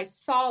that, and I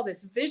saw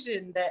this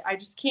vision that I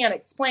just can't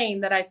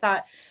explain, that I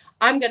thought,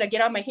 I'm going to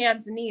get on my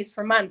hands and knees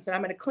for months, and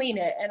I'm going to clean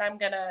it, and I'm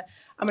going to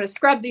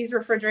scrub these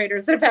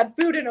refrigerators that have had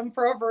food in them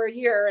for over a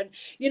year, and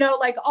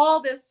like all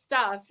this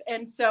stuff.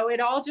 And so it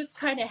all just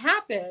kind of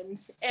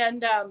happened.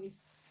 And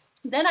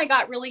then I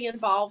got really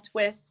involved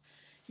with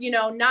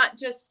not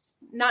just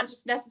not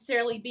just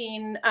necessarily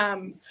being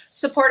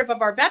supportive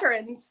of our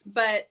veterans,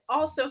 but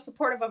also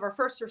supportive of our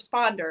first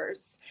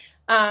responders,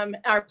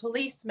 our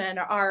policemen,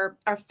 our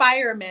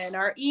firemen,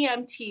 our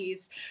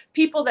EMTs,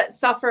 people that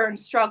suffer and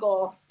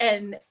struggle,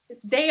 and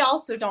they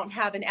also don't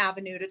have an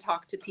avenue to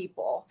talk to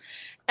people.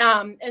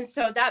 And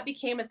so that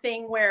became a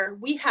thing where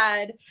we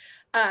had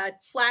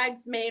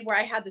flags made where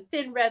I had the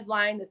thin red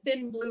line, the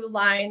thin blue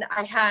line.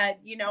 I had,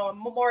 you know, a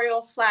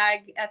memorial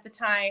flag at the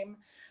time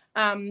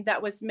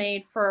that was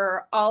made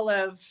for all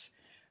of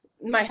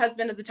my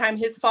husband at the time,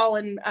 his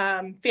fallen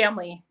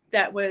family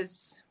that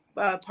was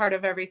part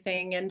of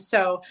everything. And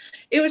so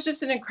it was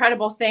just an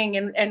incredible thing.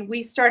 And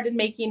we started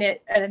making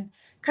it a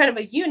kind of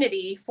a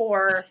unity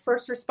for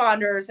first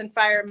responders and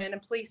firemen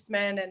and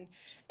policemen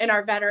and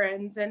our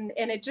veterans. And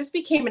it just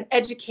became an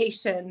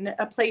education,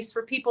 a place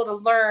for people to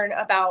learn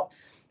about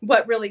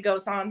what really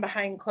goes on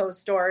behind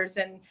closed doors.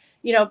 And,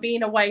 you know,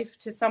 being a wife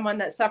to someone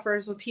that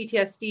suffers with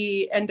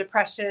PTSD and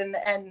depression,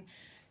 and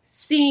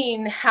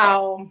seeing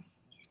how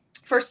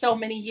for so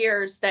many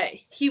years that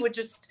he would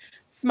just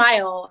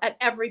smile at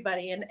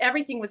everybody and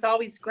everything was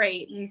always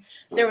great. And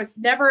there was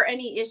never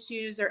any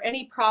issues or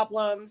any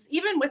problems,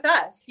 even with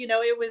us, you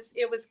know, it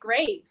was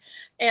great.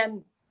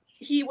 And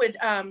he would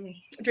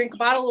drink a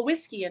bottle of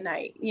whiskey a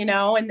night, you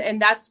know, and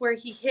that's where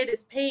he hid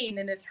his pain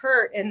and his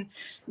hurt and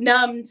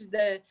numbed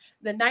the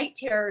night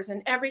terrors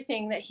and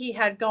everything that he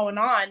had going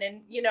on.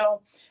 And, you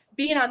know,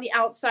 being on the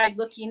outside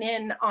looking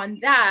in on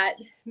that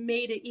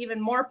made it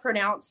even more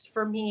pronounced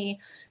for me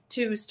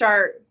to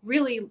start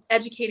really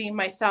educating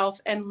myself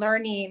and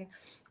learning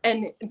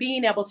and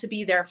being able to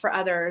be there for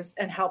others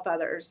and help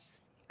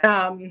others.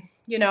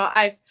 You know,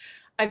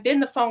 I've been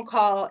the phone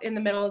call in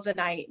the middle of the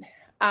night.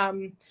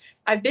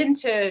 I've been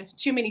to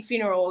too many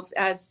funerals,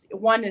 as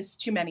one is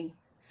too many.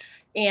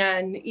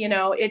 And, you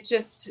know, it's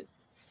just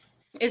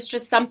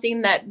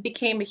something that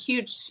became a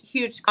huge,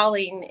 huge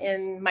calling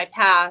in my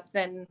path.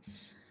 And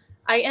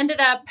I ended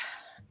up,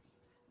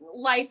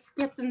 life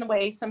gets in the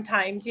way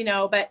sometimes, you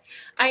know, but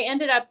I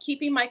ended up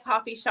keeping my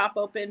coffee shop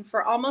open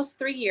for almost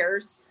 3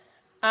 years.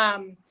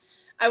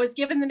 I was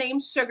given the name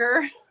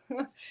Sugar,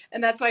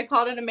 and that's why I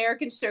called it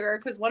American Sugar,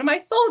 because one of my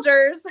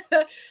soldiers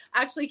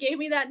actually gave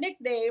me that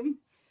nickname.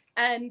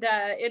 And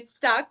it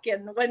stuck.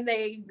 And when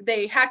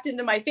they hacked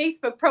into my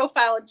Facebook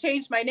profile and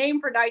changed my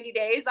name for 90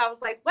 days, I was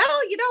like,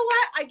 well, you know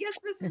what? I guess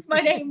this is my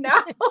name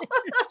now.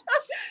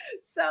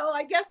 So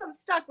I guess I'm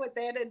stuck with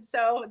it. And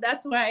so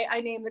that's why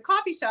I named the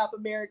coffee shop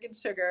American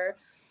Sugar.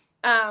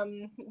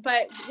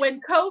 But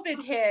when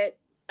COVID hit,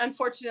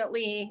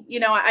 unfortunately, you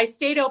know, I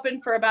stayed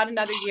open for about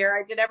another year.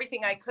 I did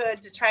everything I could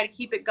to try to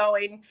keep it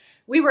going.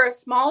 We were a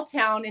small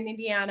town in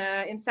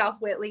Indiana, in South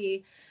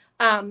Whitley.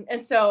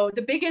 And so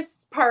the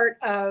biggest part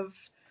of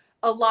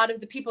a lot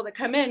of the people that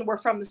come in were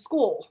from the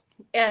school.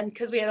 And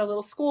because we had a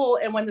little school,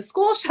 and when the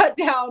school shut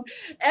down,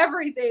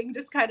 everything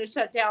just kind of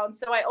shut down.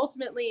 So I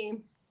ultimately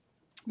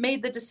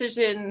made the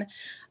decision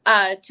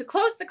to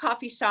close the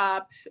coffee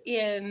shop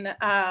in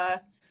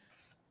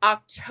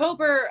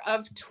October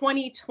of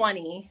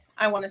 2020,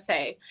 I want to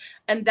say.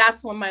 And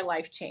that's when my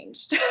life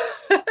changed.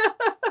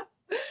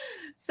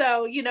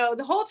 So, you know,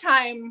 the whole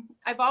time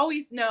I've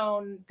always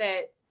known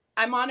that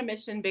I'm on a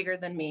mission bigger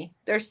than me.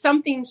 There's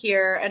something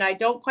here and I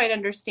don't quite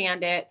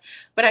understand it,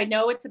 but I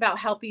know it's about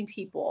helping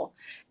people.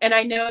 And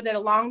I know that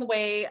along the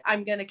way,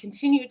 I'm going to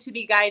continue to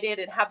be guided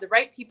and have the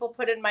right people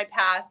put in my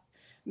path,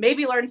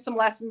 maybe learn some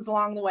lessons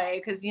along the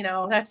way. Cause you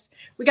know,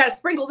 we got to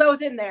sprinkle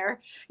those in there.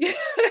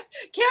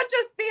 Can't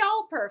just be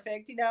all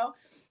perfect, you know?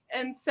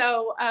 And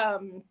so,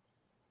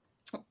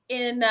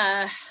 in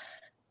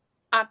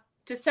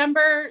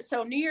December,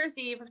 so New Year's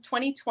Eve of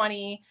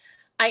 2020,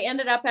 I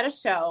ended up at a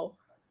show.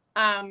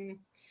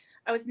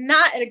 I was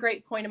not at a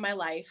great point in my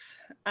life.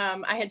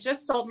 I had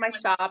just sold my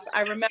shop.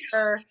 I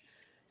remember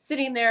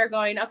sitting there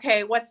going,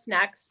 okay, what's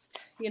next?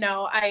 You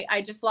know,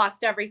 I just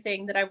lost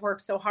everything that I've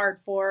worked so hard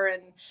for.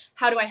 And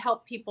how do I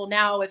help people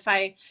now if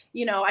I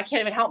can't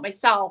even help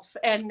myself?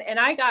 And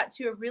I got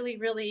to a really,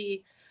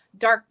 really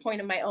dark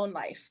point in my own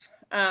life.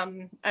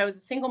 I was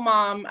a single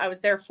mom. I was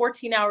there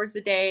 14 hours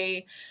a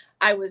day.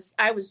 I was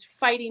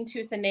fighting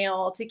tooth and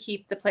nail to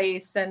keep the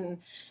place.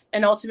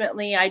 And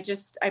ultimately I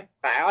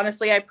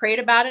honestly prayed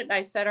about it. And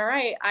I said, all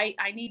right,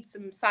 I need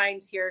some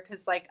signs here.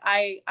 Cause like,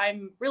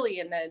 I'm really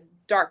in a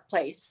dark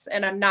place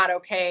and I'm not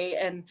okay.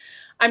 And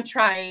I'm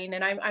trying,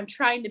 and I'm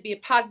trying to be a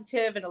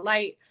positive and a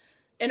light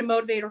and a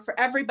motivator for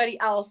everybody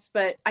else,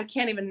 but I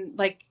can't even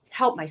like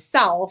help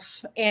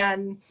myself.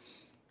 And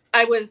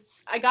I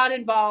got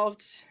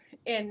involved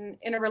in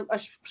a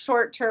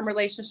short-term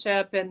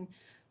relationship, and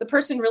the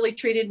person really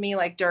treated me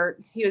like dirt.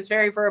 He was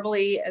very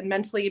verbally and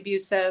mentally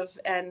abusive,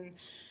 and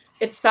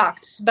it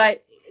sucked.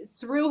 But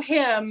through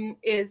him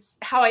is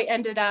how I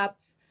ended up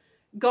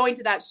going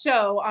to that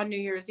show on New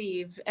Year's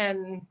Eve.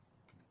 And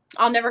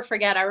I'll never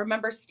forget, I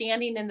remember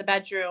standing in the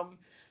bedroom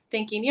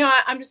thinking, you know,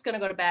 I'm just going to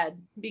go to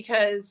bed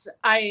because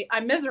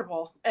I'm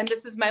miserable and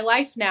this is my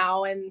life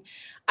now. And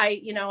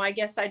I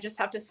guess I just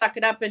have to suck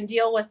it up and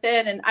deal with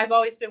it. And I've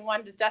always been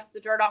one to dust the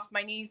dirt off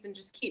my knees and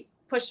just keep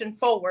pushing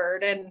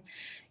forward. And,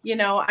 you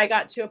know, I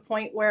got to a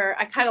point where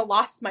I kind of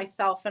lost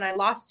myself and I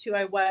lost who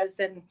I was.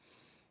 And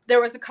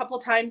there was a couple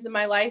times in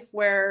my life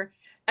where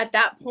at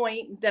that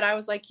point that I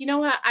was like, you know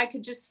what, I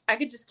could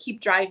just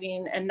keep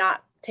driving and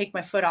not take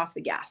my foot off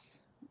the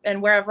gas.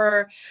 And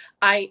wherever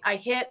I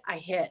hit.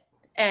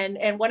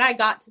 And when I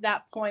got to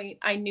that point,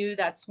 I knew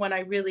that's when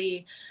I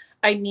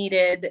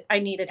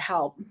needed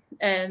help.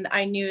 And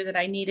I knew that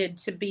I needed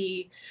to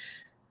be,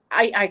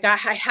 I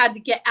had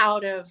to get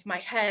out of my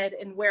head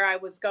and where I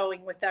was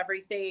going with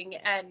everything.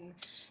 And,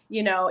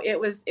 you know, it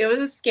was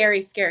a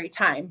scary, scary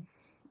time.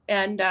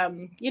 And,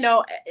 you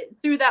know,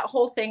 through that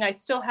whole thing, I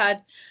still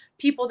had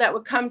people that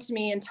would come to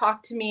me and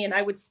talk to me, and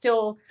I would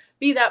still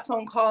be that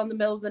phone call in the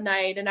middle of the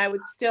night, and I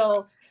would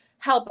still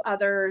help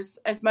others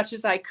as much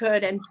as I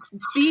could and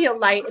be a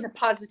light and a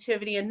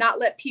positivity and not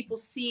let people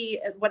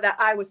see what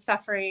I was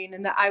suffering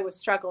and that I was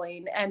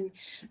struggling. And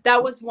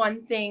that was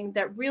one thing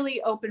that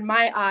really opened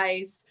my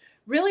eyes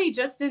really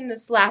just in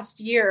this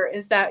last year,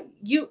 is that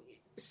you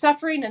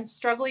suffering and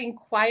struggling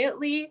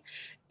quietly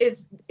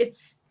it's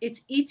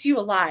eats you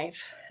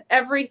alive.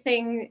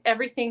 Everything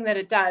that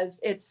it does,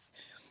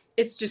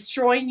 it's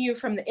destroying you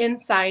from the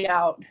inside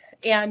out.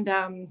 And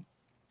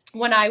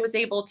when I was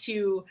able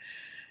to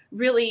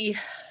really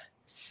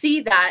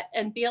see that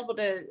and be able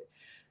to,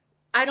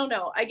 I don't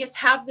know, I guess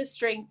have the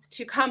strength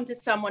to come to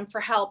someone for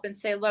help and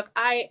say, look,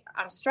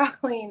 I'm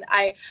struggling.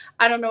 I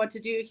don't know what to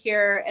do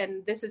here.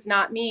 And this is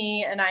not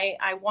me. And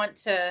I want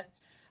to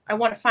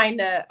find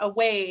a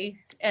way.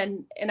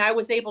 And I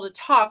was able to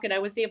talk, and I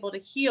was able to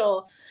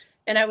heal,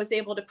 and I was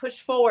able to push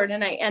forward.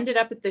 And I ended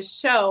up at this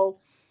show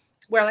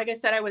where, like I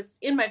said, I was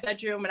in my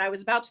bedroom and I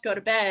was about to go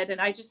to bed, and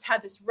I just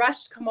had this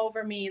rush come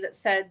over me that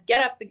said,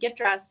 get up and get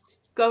dressed,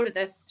 go to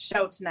this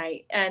show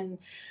tonight. And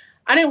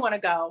I didn't want to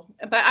go,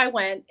 but I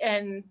went,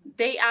 and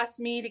they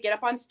asked me to get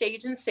up on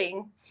stage and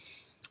sing.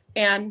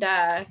 And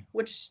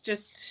which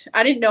just,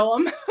 I didn't know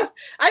them.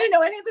 I didn't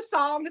know any of the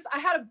songs. I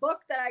had a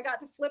book that I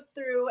got to flip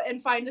through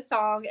and find a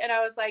song. And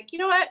I was like, you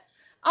know what?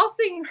 I'll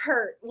sing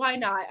Hurt. Why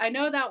not? I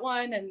know that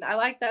one and I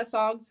like that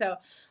song, so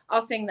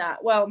I'll sing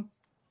that. Well,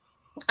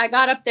 I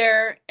got up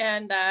there,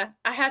 and I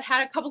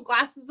had a couple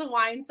glasses of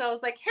wine. So I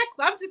was like, heck,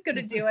 I'm just going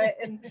to do it.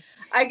 And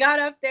I got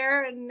up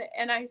there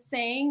and I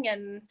sang,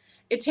 and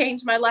it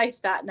changed my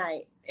life that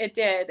night. It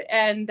did.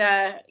 And,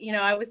 you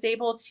know, I was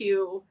able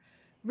to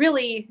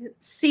really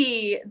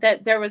see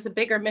that there was a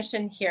bigger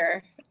mission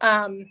here.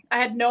 I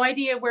had no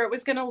idea where it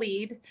was going to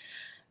lead.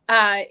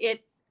 I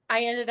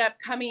ended up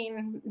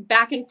coming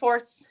back and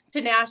forth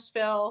to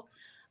Nashville.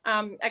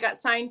 I got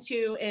signed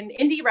to an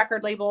indie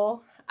record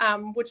label,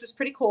 which was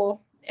pretty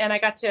cool. And I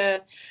got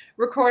to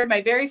record my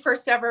very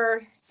first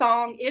ever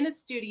song in a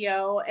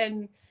studio.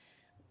 And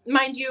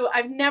mind you,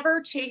 I've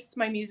never chased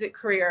my music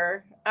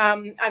career.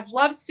 I've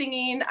loved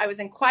singing. I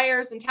was in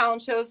choirs and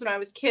talent shows when I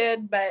was a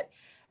kid. But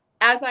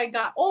as I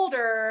got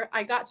older,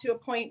 I got to a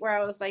point where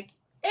I was like,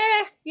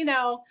 you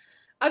know,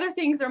 other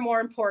things are more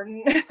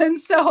important. And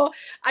so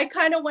I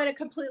kind of went a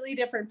completely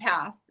different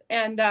path.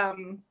 And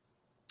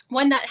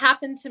when that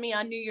happened to me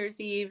on New Year's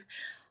Eve,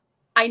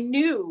 I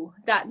knew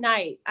that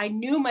night, I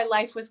knew my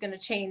life was going to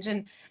change.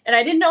 And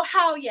I didn't know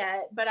how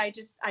yet, but I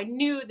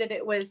knew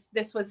that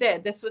this was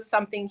it. This was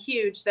something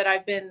huge that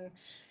I've been,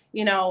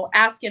 you know,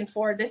 asking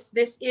for. This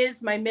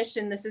is my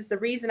mission. This is the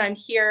reason I'm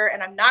here.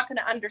 And I'm not going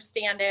to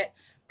understand it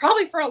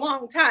probably for a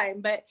long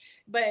time, but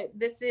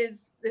this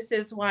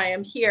is why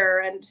I'm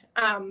here.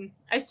 And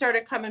I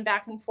started coming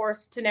back and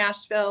forth to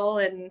Nashville,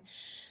 and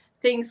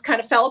things kind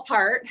of fell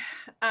apart.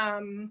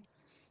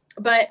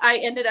 But I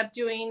ended up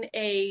doing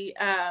a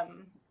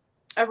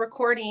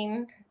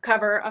recording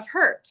cover of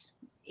Hurt.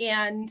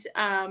 And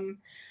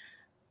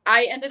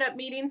I ended up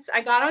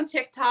I got on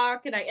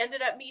TikTok, and I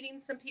ended up meeting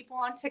some people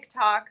on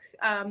TikTok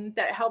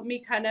that helped me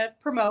kind of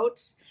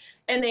promote,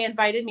 and they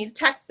invited me to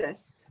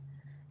Texas.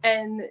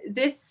 And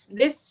this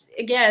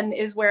again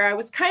is where I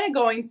was kind of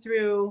going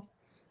through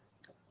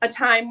a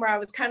time where I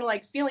was kind of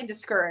like feeling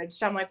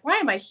discouraged. I'm like, why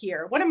am I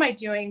here? What am I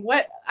doing?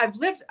 I've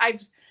lived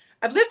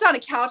on a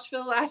couch for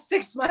the last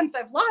 6 months.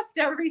 I've lost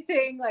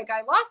everything. Like,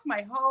 I lost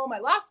my home. I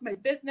lost my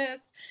business.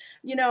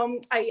 You know,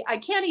 I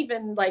can't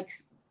even like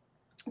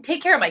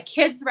take care of my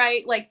kids,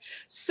 right? Like,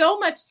 so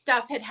much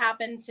stuff had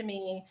happened to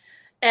me.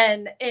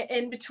 And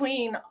in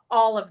between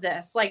all of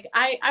this, like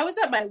I was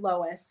at my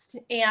lowest,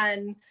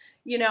 and,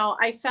 you know,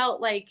 I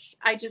felt like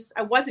I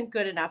wasn't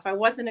good enough. I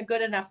wasn't a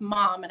good enough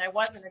mom, and I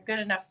wasn't a good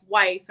enough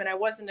wife, and I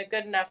wasn't a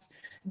good enough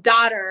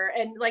daughter,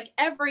 and like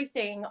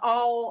everything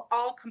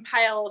all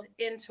compiled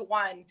into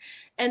one.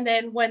 And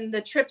then when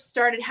the trips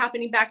started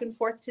happening back and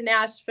forth to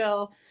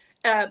Nashville,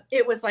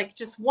 it was like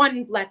just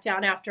one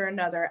letdown after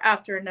another.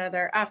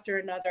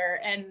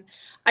 And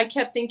I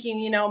kept thinking,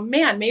 you know,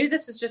 man, maybe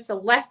this is just a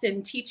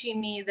lesson teaching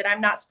me that I'm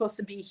not supposed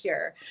to be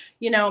here,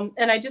 you know.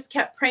 And I just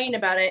kept praying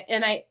about it.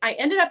 And I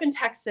ended up in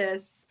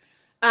Texas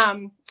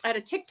at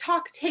a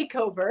TikTok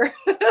takeover.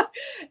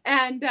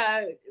 And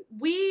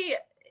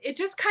it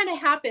just kind of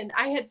happened.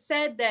 I had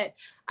said that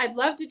I'd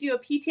love to do a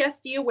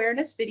PTSD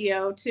awareness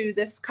video to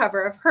this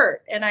cover of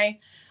Hurt. And I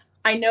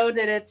I know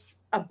that it's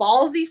a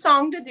ballsy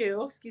song to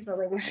do. Excuse my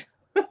language.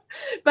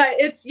 But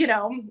it's, you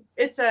know,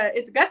 it's a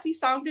gutsy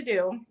song to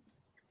do,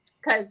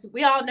 because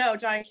we all know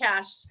Johnny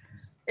Cash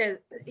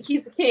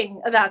he's the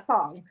king of that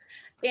song.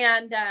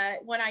 And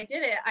when I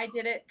did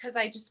it because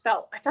I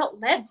felt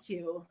led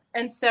to.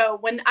 And so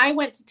when I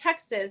went to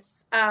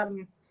Texas,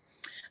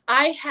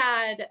 I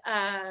had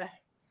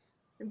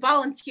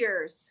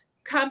volunteers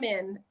come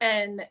in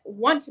and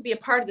want to be a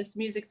part of this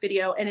music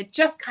video, and it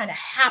just kind of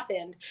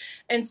happened.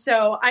 And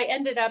so I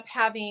ended up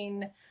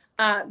having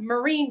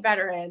Marine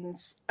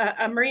veterans,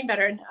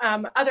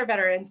 other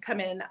veterans come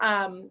in,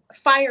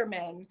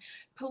 firemen,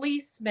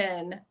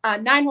 policemen,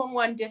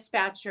 911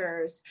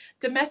 dispatchers,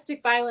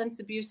 domestic violence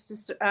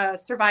abuse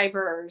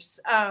survivors,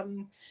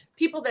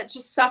 people that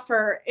just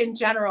suffer in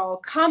general,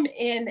 come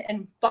in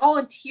and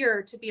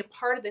volunteer to be a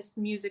part of this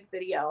music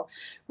video,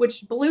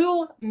 which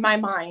blew my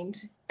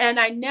mind. And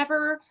I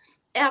never,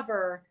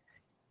 ever,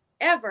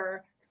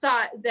 ever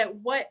thought that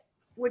what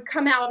would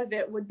come out of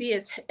it would be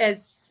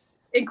as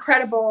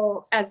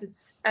incredible as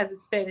it's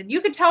been. And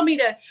you can tell me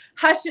to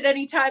hush at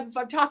any time if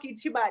I'm talking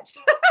too much.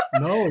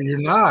 No, you're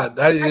not.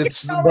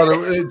 It's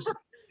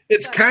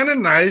kind of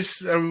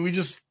nice. I mean, we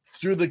just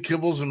threw the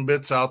kibbles and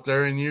bits out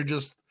there, and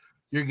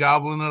you're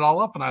gobbling it all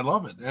up, and I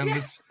love it. And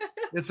it's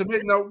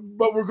amazing. No,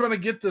 but we're going to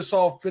get this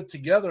all fit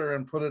together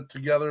and put it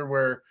together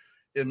where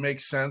it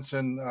makes sense.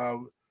 And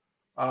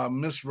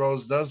Miss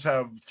Rose does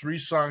have 3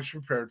 songs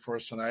prepared for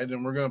us tonight,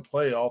 and we're going to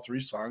play all 3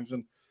 songs,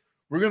 and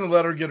we're going to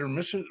let her get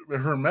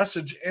her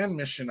message and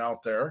mission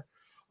out there.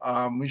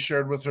 We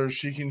shared with her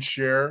she can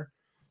share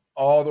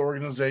all the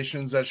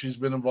organizations that she's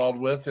been involved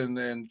with,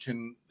 and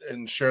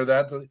share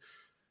that.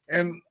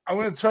 And I'm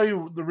going to tell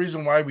you the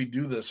reason why we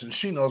do this, and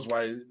she knows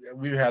why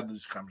we've had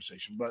this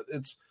conversation, but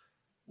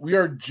we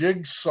are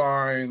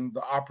jigsawing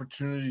the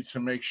opportunity to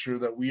make sure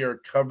that we are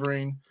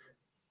covering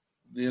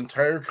the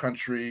entire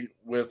country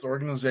with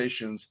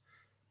organizations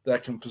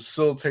that can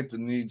facilitate the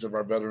needs of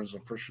our veterans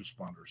and first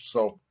responders.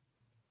 So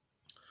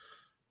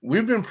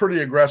we've been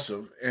pretty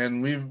aggressive,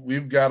 and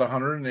we've got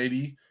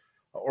 180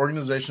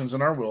 organizations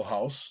in our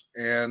wheelhouse,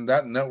 and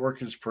that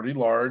network is pretty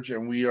large,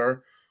 and we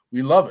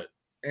love it.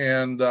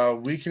 And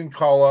we can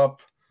call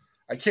up,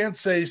 I can't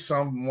say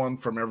someone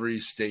from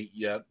every state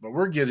yet, but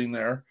we're getting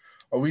there.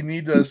 We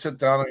need to sit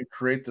down and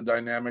create the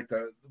dynamic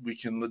that we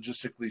can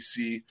logistically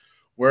see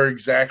where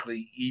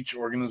exactly each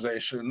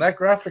organization, and that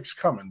graphic's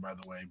coming, by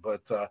the way,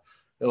 but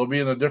it'll be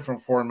in a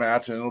different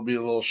format, and it'll be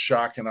a little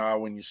shock and awe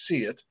when you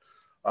see it.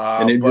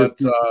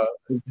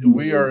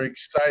 We are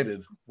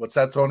excited. What's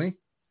that, Tony?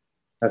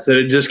 I said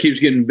it just keeps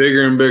getting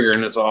bigger and bigger,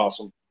 and it's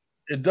awesome.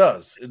 It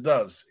does.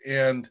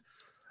 And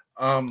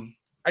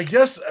I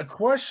guess a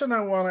question I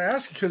want to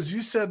ask, because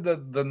you said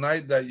that the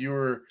night that you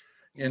were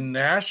in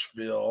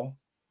Nashville,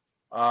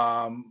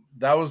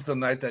 that was the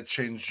night that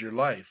changed your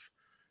life.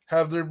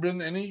 Have there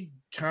been any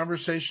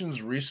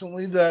conversations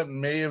recently that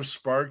may have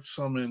sparked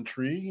some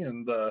intrigue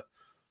and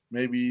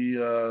maybe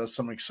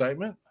some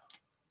excitement?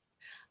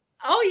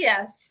 Oh,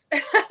 yes.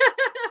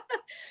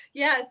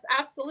 Yes,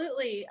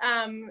 absolutely.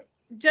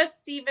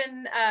 Just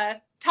even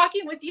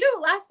talking with you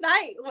last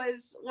night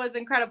was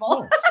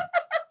incredible. Oh.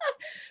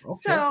 Okay.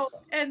 So,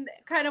 and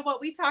kind of what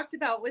we talked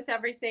about with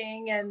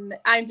everything. And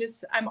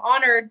I'm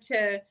honored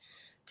to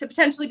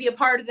potentially be a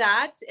part of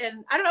that.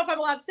 And I don't know if I'm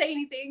allowed to say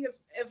anything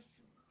if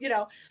you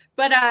know,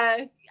 but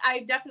I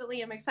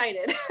definitely am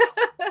excited.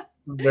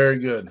 Very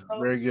good.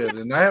 Very good.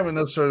 And I haven't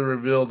necessarily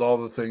revealed all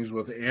the things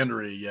with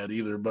Andrea yet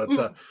either,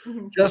 but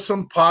just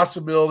some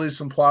possibilities,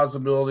 some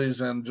plausibilities,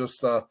 and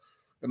just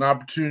an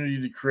opportunity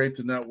to create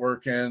the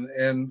network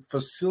and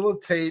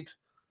facilitate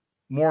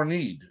more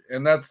need.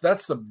 And that's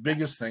the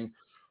biggest thing.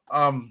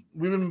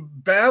 We've been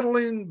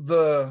battling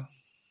the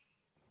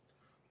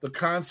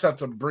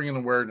concept of bringing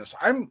awareness.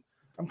 I'm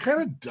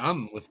kind of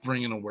done with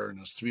bringing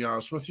awareness, to be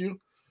honest with you.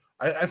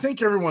 I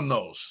think everyone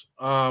knows.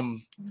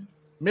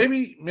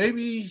 Maybe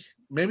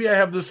I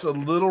have this a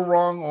little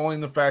wrong, only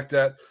in the fact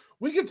that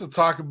we get to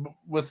talk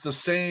with the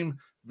same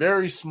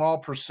very small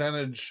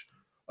percentage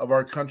of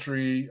our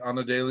country on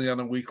a daily, on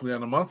a weekly,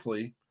 on a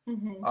monthly.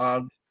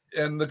 Mm-hmm.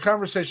 And the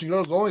conversation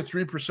goes, only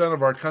 3%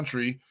 of our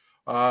country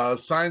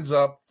signs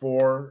up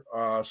for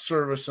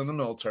service in the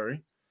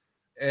military,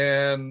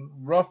 and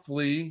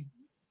roughly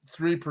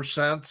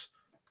 3%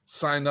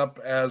 sign up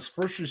as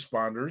first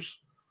responders.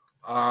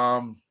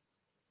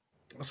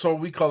 So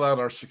we call that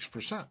our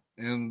 6%.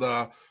 And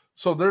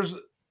so there's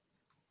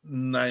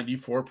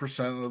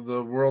 94% of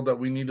the world that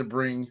we need to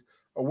bring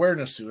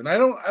awareness to. And I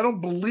don't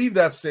believe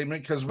that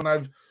statement, because when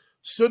I've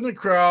stood in a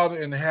crowd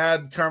and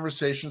had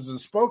conversations and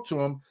spoke to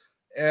them,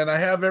 and I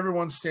have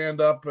everyone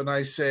stand up and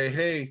I say,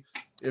 hey,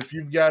 if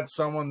you've got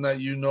someone that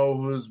you know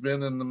who has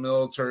been in the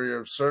military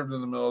or served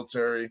in the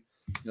military,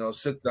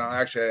 sit down.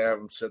 Actually, I have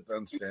them sit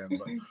down, stand.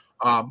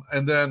 But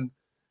and then,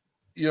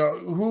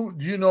 who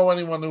do you know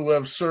anyone who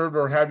have served,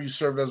 or have you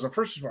served as a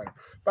first responder?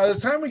 By the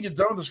time we get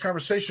done with this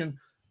conversation,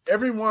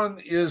 everyone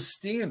is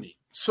standing.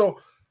 So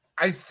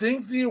I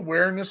think the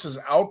awareness is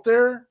out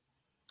there.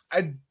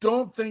 I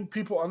don't think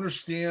people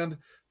understand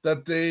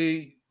that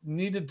they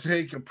need to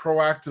take a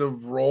proactive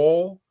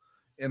role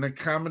in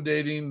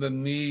accommodating the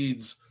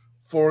needs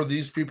for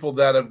these people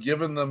that have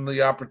given them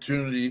the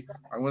opportunity.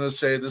 I'm going to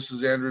say this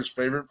is Andrew's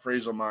favorite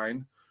phrase of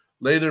mine: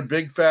 lay their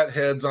big fat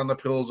heads on the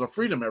pillows of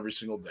freedom every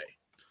single day.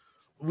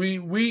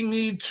 We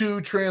need to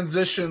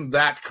transition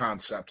that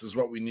concept is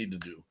what we need to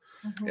do.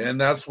 Mm-hmm.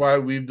 And that's why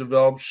we've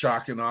developed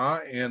Shock and Awe,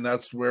 and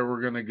that's where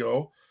we're going to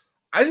go.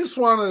 I just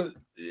want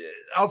to,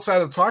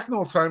 outside of talking the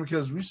whole time,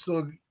 because we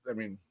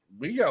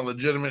got a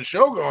legitimate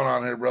show going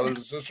on here, brothers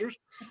and sisters.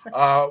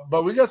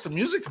 But we got some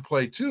music to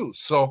play too.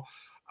 So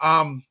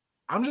I'm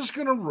just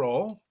going to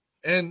roll.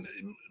 And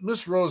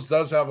Miss Rose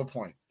does have a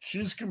point.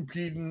 She's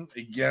competing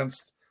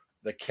against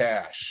the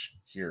cash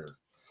here.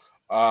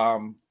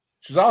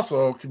 She's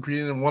also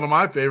competing in one of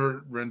my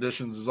favorite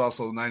renditions is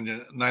also Nine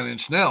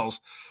Inch Nails.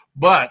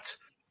 But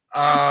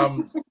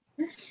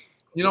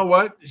you know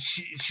what?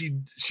 She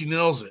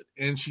nails it.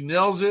 And she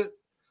nails it.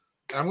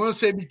 I'm going to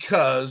say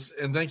because,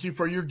 and thank you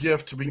for your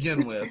gift to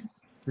begin with,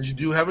 because you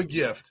do have a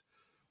gift.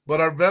 But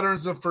our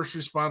veterans and first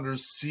responders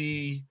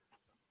see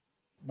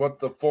what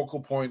the focal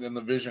point and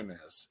the vision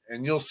is.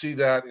 And you'll see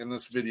that in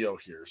this video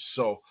here.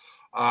 So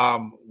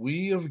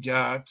we have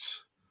got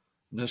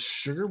Miss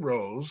Sugar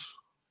Rose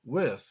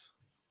with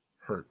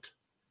Hurt.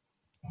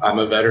 I'm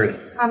a veteran.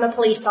 I'm a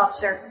police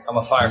officer. I'm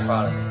a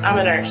firefighter. I'm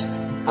a nurse.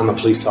 I'm a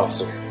police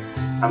officer.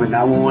 I'm a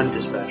 911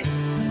 dispatcher.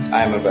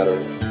 I am a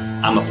veteran.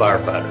 I'm a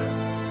firefighter.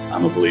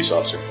 I'm a police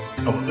officer.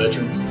 I'm a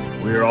veteran.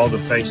 We are all the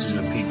faces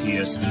of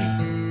PTSD.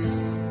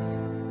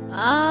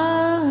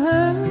 I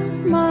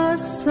hurt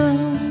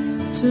myself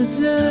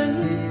today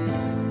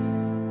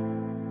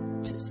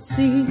to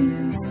see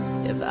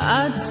if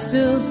I'd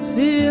still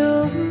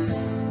feel.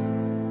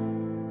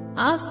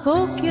 I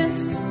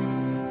focus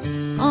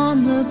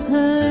on the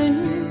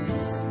pain,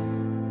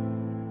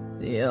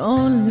 the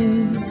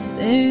only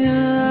thing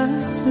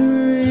that's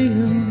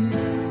real.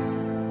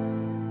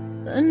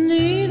 The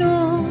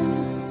needle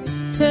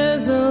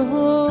tears a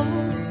hole,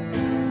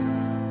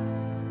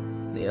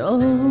 the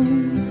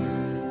old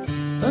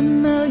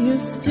familiar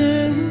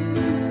sting,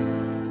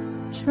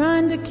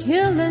 trying to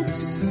kill it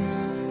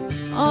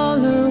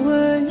all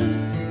away.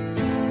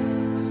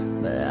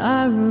 But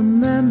I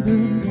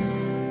remember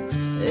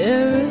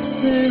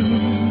everything.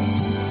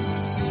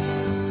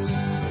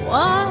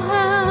 What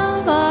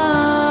have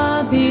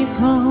I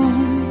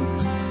become?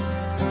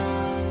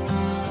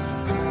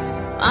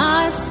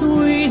 My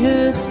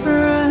sweetest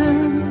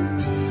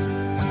friend.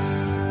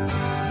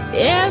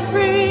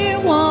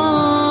 Everyone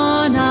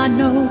I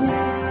know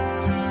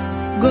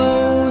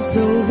goes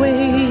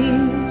away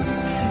in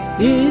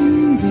the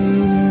end.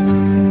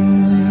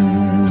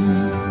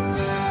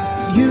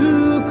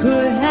 You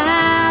could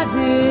have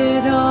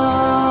it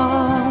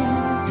all.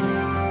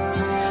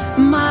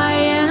 My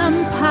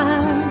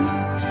empire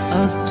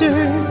of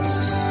dirt,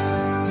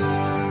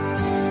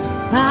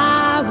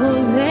 I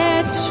will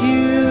let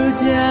you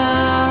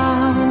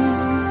down.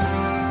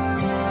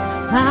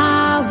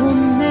 I will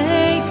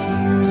make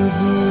you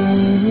whole.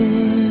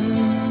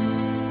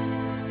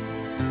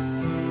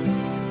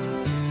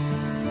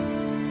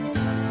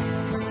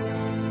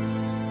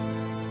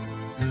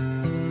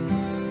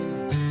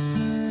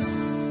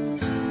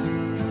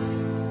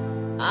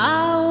 I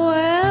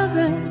wear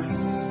this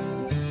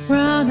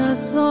crown of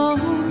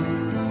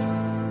thorns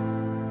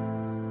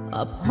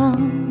upon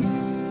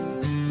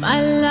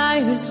my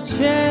liar's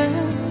chair,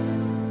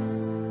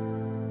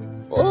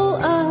 full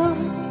of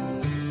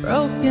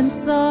broken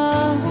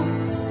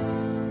thoughts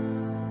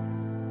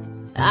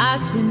I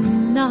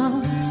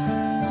cannot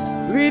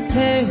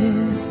repair.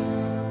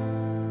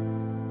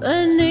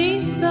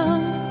 Beneath the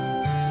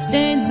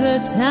stains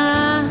of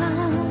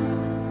time,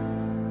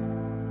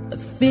 the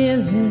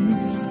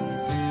feelings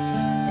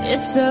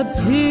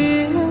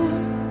disappear.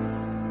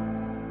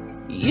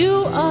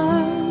 You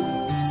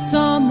are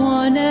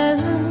someone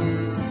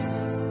else.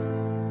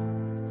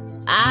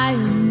 I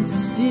am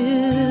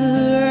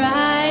still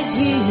right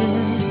here.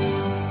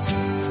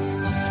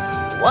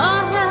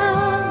 What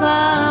have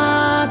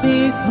I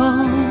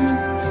become?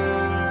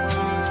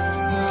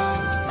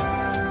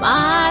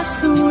 My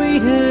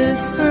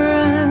sweetest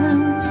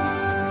friend.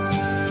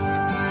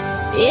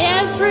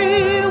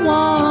 Everyone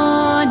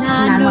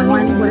I know.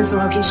 911, what is the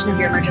location of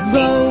your emergency?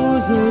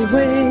 Goes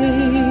away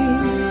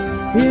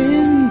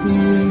in the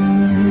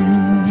end.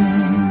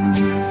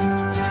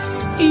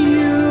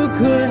 You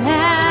could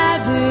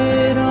have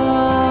it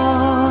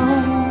all.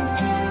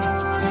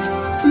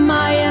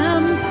 My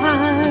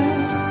empire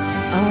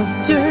of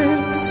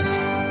dirt,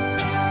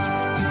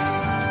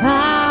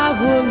 I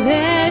will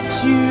let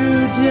you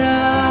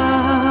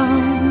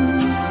down.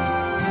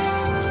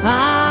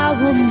 I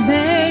will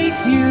make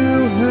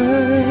you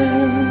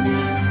hurt.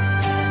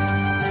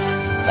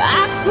 If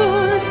I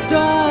could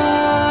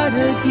start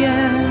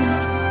again,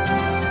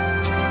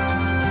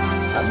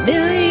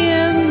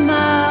 1,000,000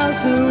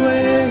 miles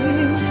away,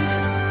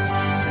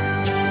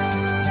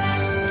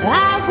 I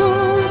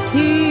will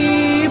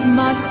keep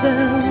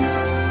myself.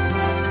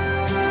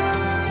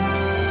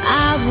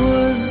 I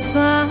would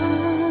find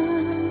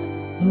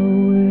a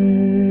way.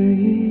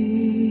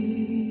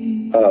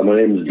 my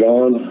name is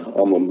John.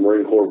 I'm a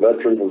Marine Corps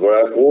veteran of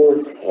Iraq War.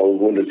 I was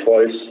wounded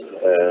twice,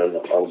 and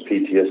I'm a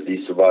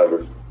PTSD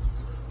survivor.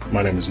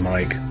 My name is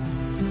Mike.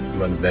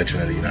 I'm a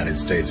veteran of the United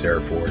States Air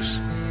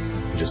Force.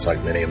 Just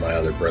like many of my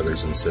other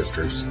brothers and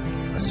sisters,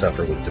 I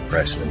suffer with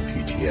depression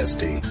and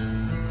PTSD.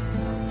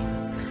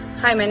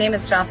 Hi, my name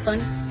is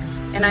Jocelyn,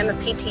 and I'm a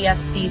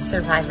PTSD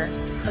survivor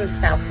from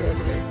spousal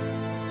abuse.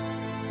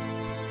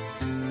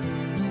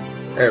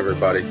 Hey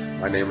everybody,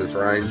 my name is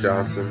Ryan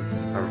Johnson.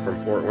 I'm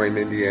from Fort Wayne,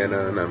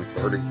 Indiana, and I'm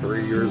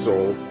 33 years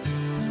old,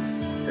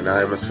 and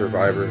I am a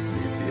survivor of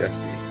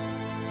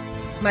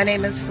PTSD. My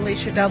name is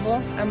Felicia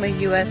Double. I'm a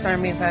U.S.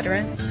 Army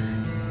veteran.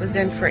 Was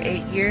in for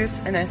 8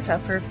 years, and I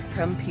suffer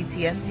from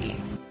PTSD.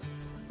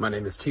 My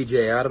name is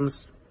TJ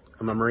Adams.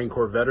 I'm a Marine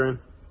Corps veteran.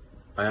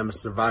 I am a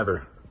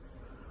survivor.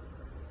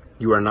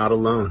 You are not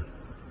alone.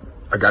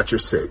 I got your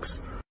 6.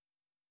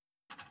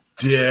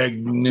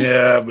 Dag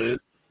nabbit.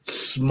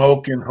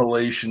 Smoke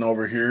inhalation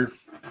over here.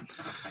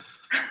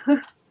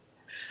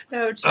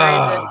 No,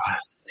 try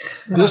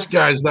this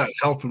guy's not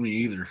helping me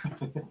either.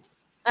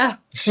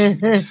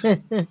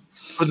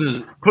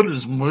 Put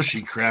his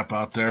mushy crap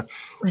out there,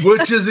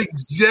 which is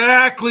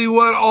exactly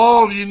what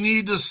all you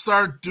need to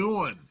start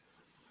doing.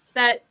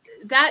 That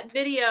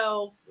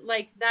video,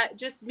 like that,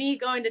 just me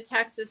going to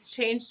Texas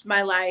changed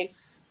my life.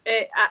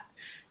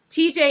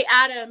 TJ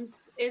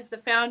Adams is the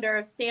founder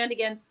of Stand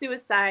Against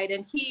Suicide,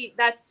 and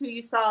that's who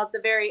you saw at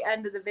the very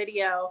end of the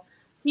video.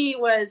 He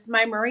was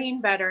my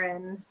Marine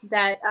veteran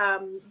that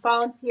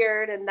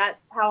volunteered, and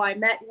that's how I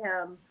met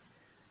him.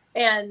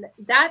 And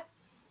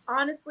that's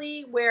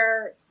honestly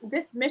where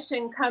this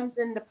mission comes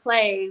into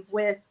play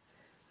with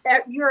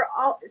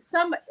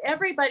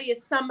everybody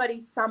is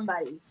somebody,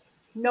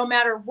 no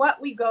matter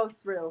what we go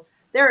through.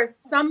 There is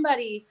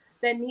somebody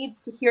that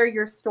needs to hear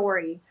your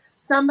story.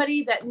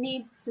 Somebody that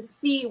needs to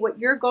see what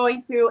you're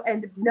going through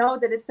and know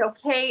that it's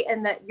okay,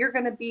 and that you're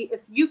going to be,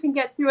 if you can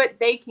get through it,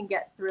 they can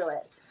get through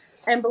it.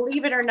 And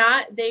believe it or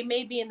not, they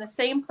may be in the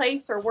same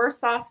place or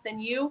worse off than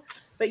you,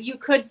 but you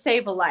could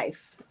save a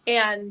life.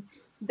 And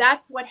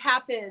that's what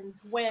happened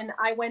when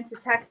I went to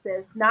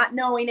Texas, not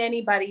knowing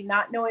anybody,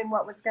 not knowing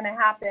what was going to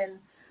happen.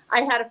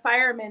 I had a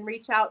fireman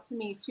reach out to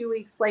me 2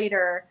 weeks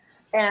later,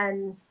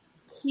 and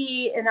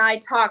he and I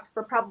talked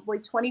for probably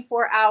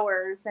 24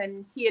 hours,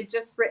 and he had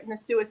just written a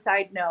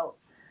suicide note.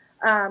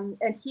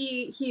 And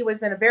he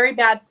was in a very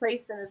bad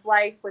place in his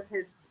life with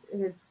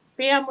his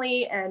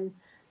family and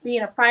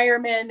being a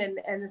fireman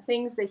and the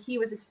things that he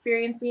was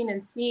experiencing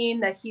and seeing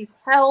that he's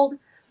held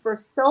for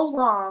so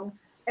long.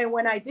 And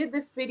when I did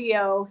this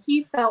video,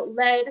 he felt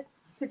led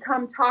to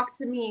come talk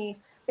to me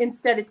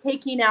instead of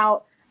taking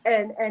out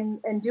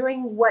and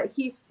doing what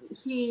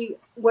he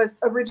was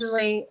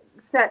originally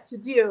set to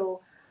do.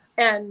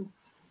 And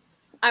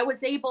I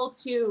was able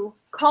to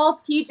call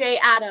TJ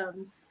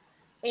Adams,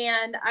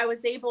 and I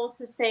was able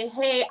to say,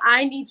 hey,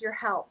 I need your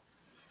help.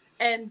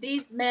 And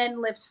these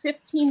men lived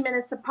 15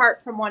 minutes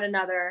apart from one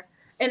another.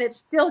 And it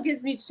still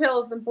gives me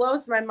chills and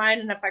blows my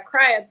mind. And if I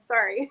cry, I'm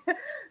sorry.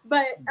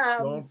 But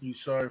don't be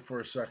sorry for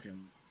a second.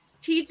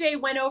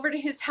 TJ went over to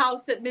his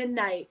house at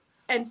midnight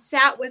and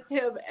sat with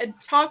him and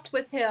talked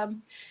with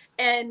him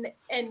and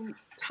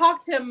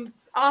talked him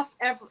off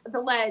the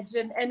ledge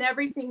and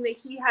everything that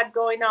he had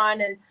going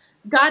on, and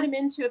got him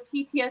into a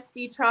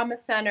PTSD trauma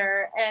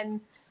center. And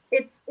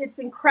it's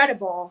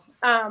incredible.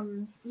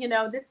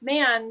 This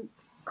man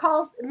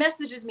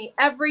messages me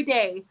every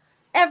day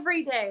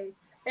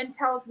and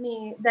tells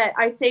me that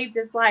I saved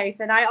his life.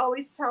 And I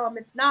always tell him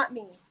it's not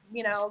me.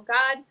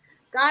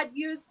 God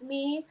used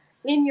me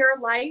in your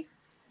life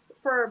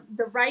for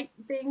the right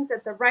things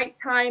at the right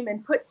time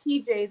and put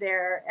TJ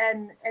there.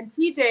 And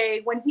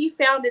TJ, when he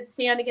founded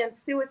Stand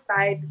Against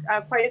Suicide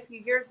quite a few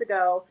years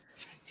ago,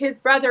 his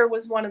brother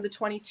was one of the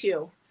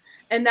 22.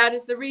 And that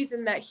is the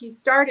reason that he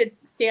started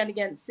Stand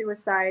Against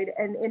Suicide.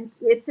 And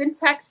it's in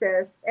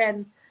Texas.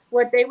 And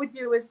what they would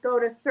do is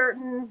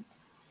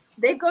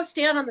they'd go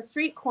stand on the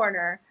street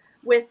corner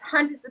with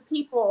hundreds of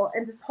people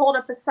and just hold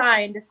up a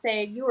sign to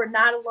say, you are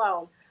not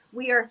alone.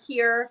 We are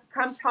here.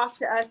 Come talk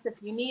to us.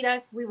 If you need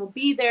us, we will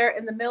be there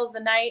in the middle of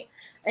the night.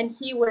 And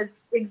he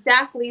was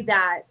exactly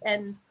that.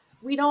 And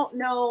we don't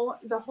know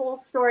the whole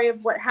story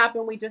of what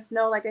happened. We just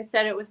know, like I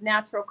said, it was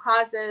natural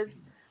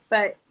causes.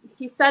 But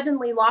he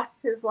suddenly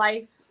lost his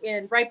life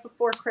right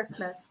before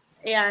Christmas.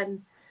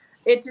 And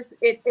it's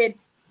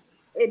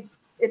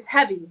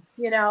heavy,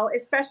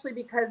 especially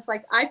because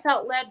like I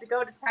felt led to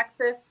go to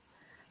Texas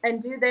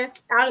and do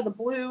this out of the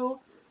blue.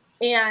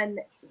 And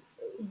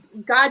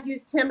God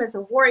used him as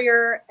a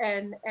warrior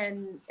and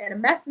a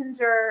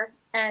messenger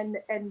and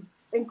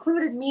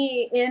included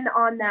me in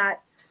on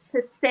that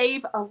to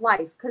save a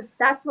life, because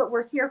that's what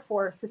we're here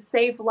for, to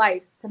save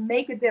lives, to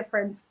make a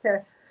difference,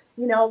 to,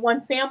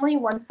 one family,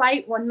 one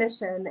fight, one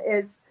mission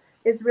is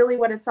really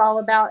what it's all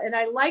about. And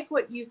I like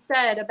what you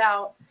said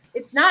about,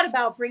 it's not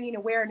about bringing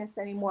awareness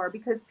anymore,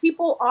 because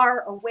people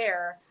are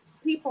aware.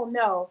 People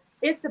know.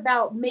 It's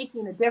about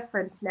making a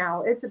difference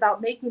now. It's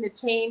about making a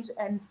change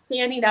and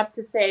standing up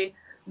to say,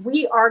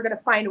 we are going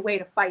to find a way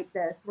to fight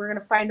this. We're going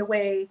to find a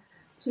way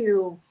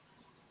to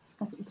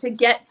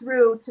get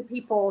through to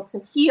people,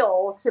 to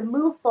heal, to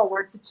move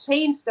forward, to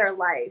change their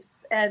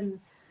lives. And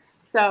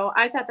so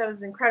I thought that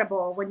was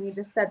incredible when you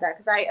just said that,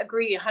 because I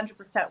agree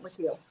 100% with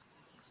you.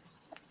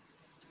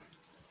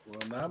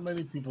 Well, not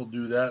many people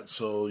do that,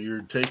 so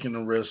you're taking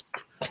a risk.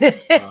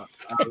 Yeah.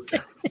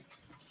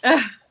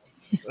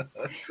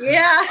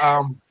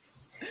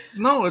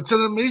 No, it's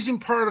an amazing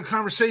part of the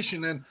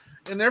conversation,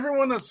 and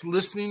everyone that's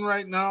listening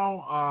right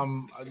now,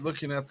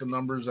 looking at the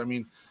numbers, I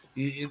mean,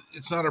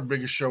 it's not our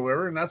biggest show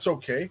ever, and that's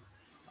okay.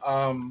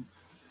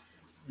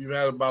 We've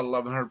had about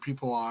 1,100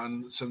 people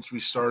on since we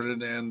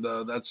started, and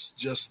that's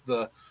just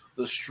the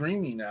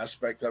streaming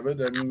aspect of it.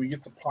 I mean, we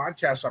get the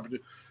podcast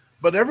opportunity,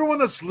 but everyone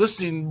that's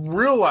listening,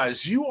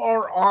 realize you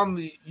are on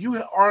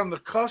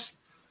the cusp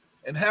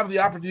and have the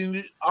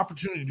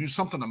opportunity to do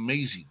something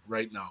amazing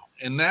right now,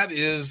 and that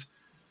is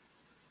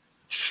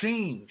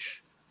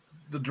change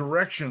the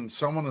direction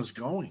someone is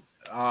going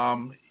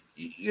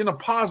in a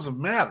positive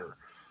manner.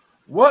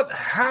 What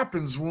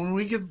happens when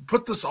we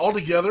put this all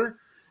together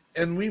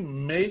and we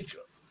make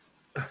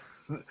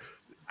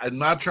I'm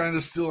not trying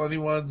to steal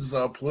anyone's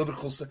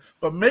political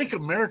but make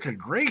America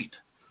great.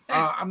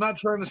 I'm not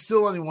trying to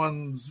steal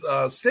anyone's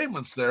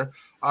statements there.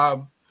 I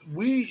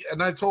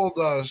told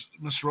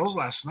Ms. Rose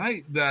last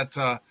night that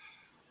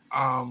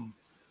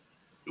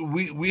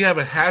we have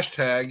a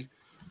hashtag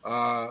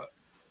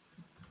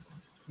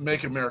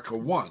Make America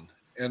One,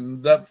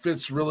 and that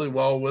fits really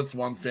well with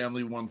one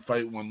family, one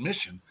fight, one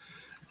mission.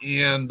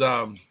 And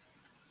I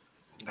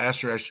asked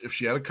her if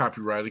she had a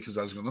copyright because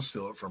I was going to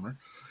steal it from her.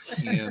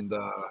 And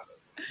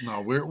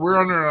no, we're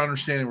under an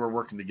understanding we're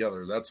working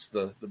together. That's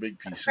the big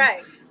piece.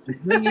 Right. The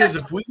thing is,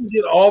 if we can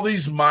get all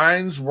these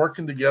minds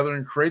working together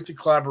and create the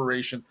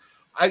collaboration,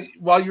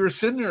 while you were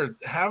sitting there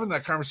having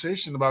that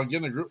conversation about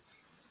getting a group,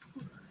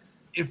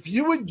 if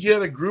you would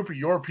get a group of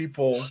your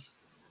people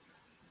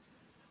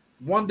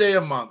one day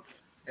a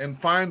month and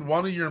find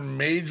one of your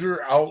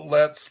major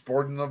outlet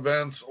sporting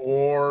events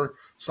or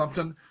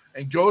something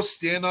and go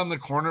stand on the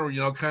corner,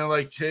 kind of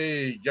like,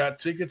 hey, got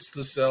tickets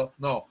to sell?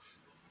 No,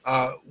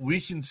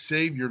 we can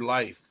save your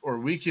life, or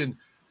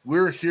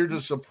we're here to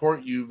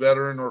support you,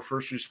 veteran or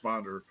first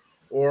responder,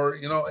 or,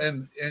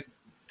 and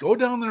go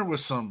down there with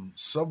some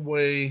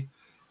Subway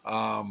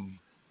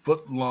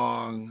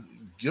foot-long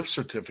gift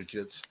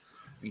certificates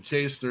in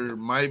case there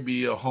might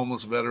be a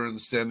homeless veteran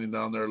standing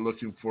down there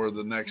looking for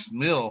the next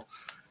meal,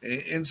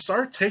 and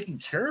start taking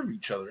care of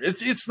each other.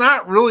 It's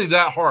not really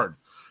that hard,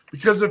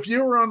 because if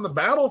you were on the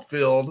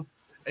battlefield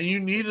and you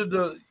needed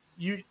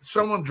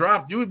someone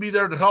dropped, you would be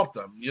there to help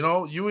them.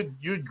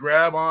 You'd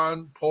grab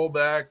on, pull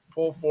back,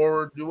 pull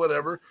forward, do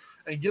whatever,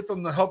 and get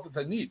them the help that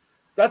they need.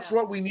 That's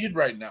what we need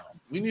right now.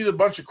 We need a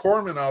bunch of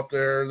corpsmen out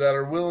there that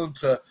are willing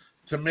to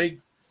make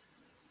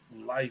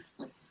life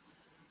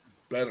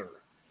better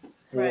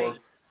Right.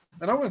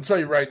 And I'm going to tell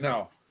you right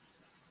now,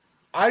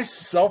 I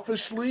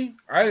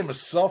am a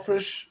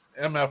selfish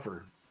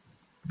MFer,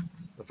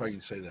 if I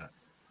can say that.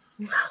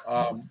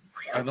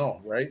 I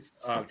know, right?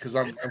 Because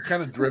I'm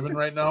kind of driven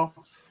right now.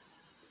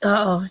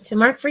 Uh-oh. Did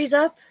Mark freeze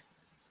up?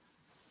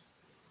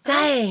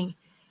 Dang.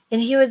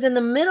 And he was in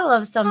the middle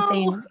of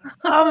something.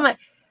 Oh my.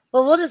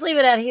 Well, we'll just leave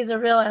it at he's a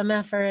real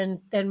MFer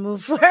and then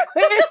move forward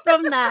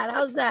from that.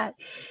 How's that?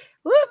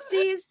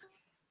 Whoopsies.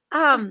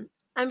 I'm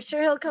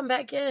sure he'll come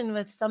back in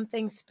with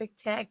something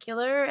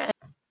spectacular.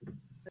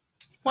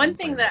 One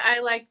thing that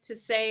I like to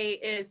say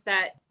is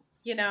that,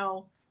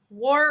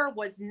 war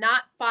was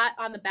not fought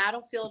on the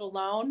battlefield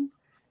alone.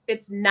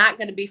 It's not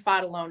going to be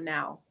fought alone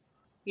now,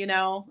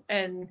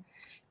 and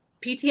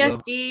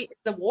PTSD,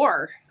 the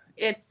war,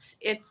 it's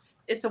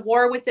a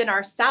war within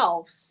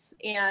ourselves,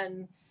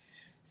 and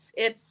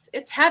it's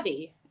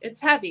heavy.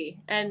 It's heavy,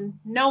 and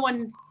no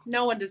one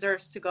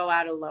deserves to go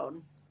out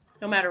alone,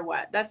 no matter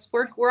what.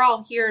 We're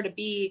all here to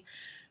be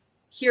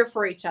here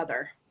for each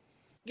other.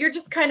 You're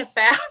just kind of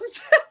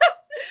fast.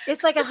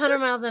 It's like 100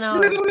 miles an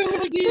hour.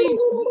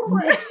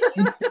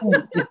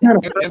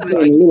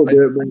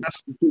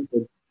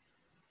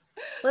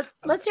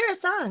 Let's hear a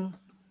song.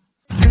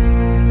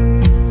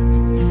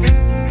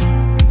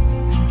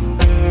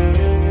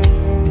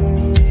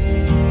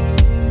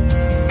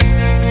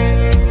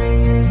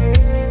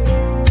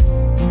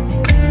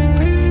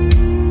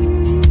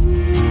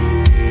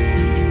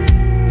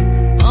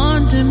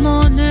 Monday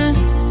morning,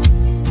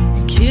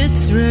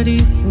 kids ready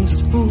for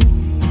school.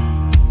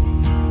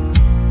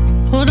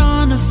 Put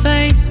on a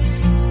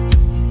face,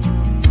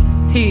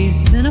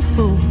 he's been a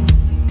fool.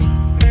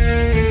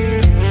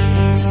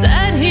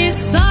 Said he's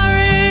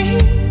sorry,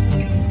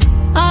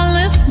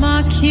 I lift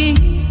my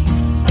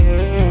keys.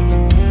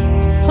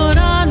 Put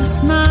on a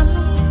smile,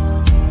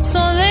 so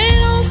they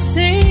don't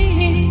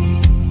see.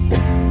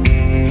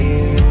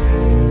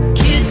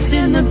 Kids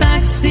in the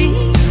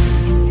backseat,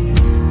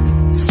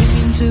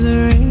 singing to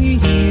the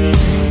radio.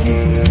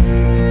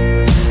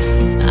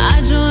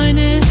 I join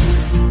in,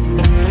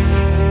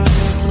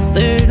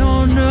 they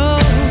don't know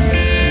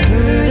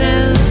hurt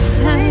and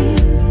pain.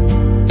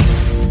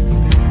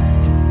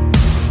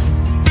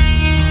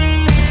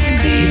 To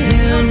be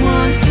held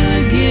once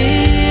again.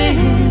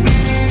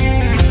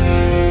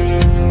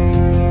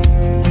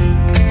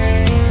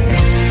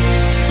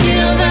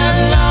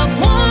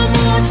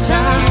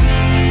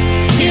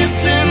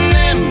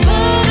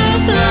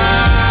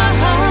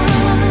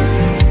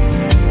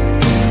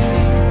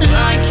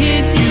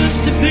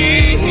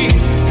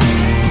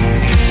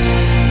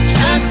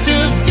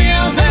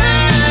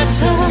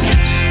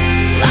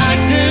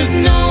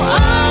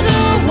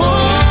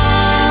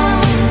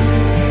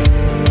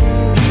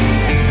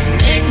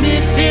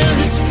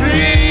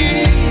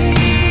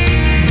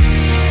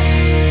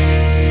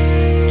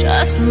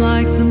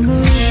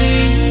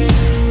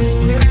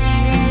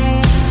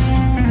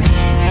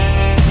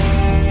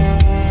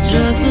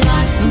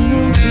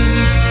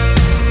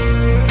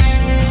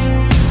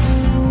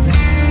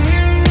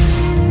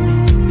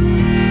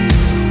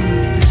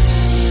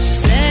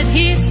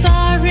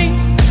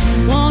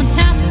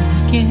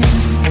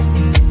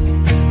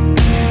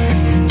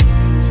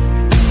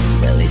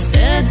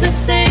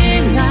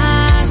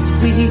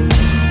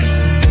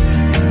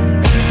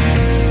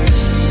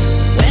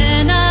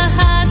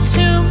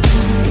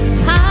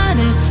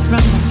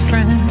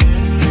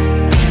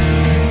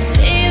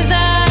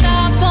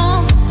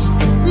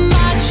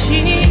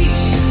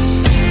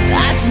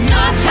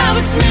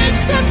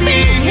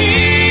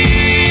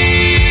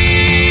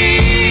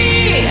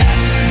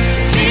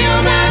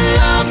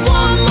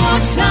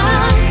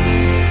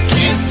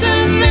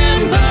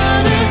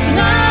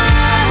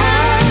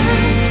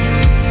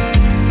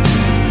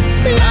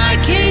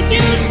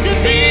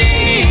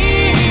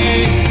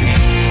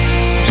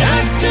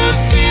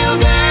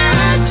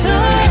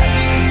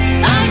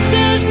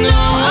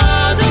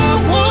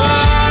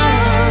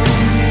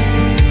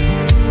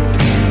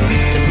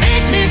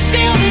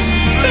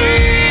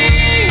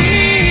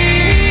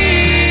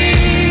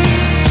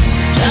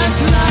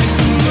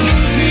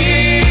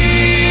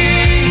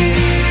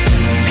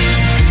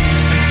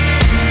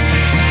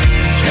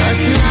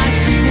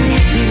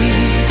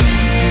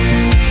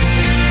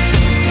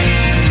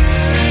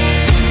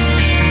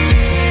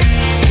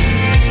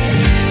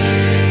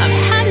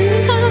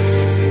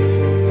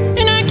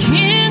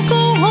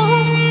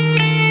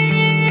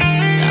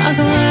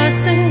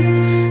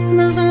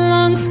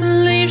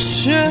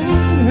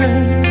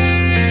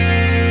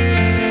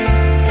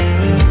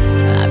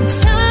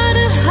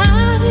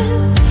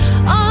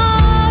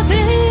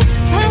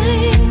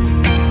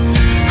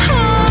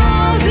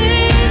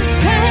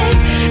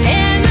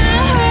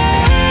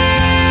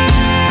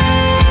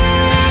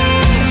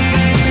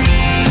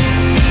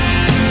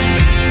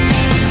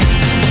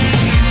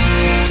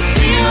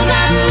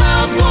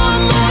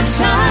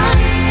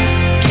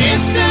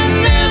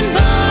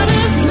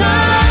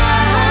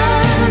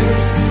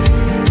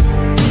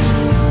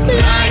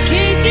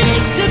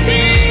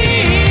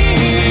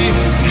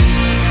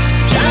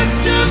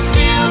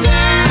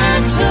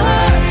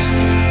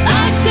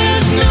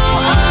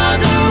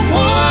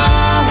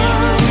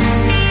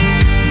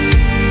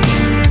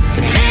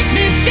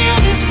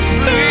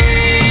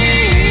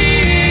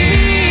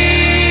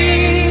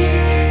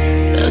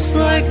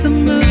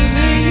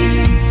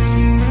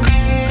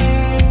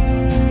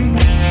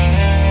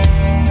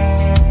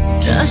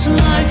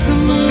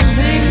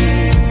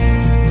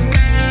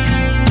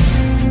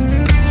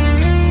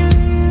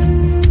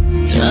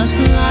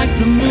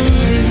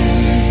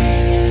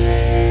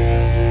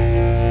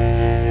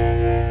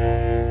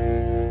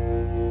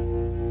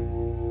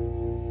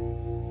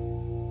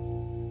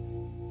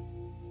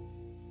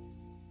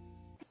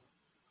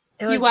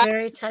 was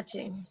very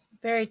touching.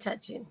 Very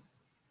touching.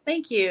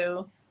 Thank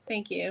you.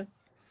 Thank you.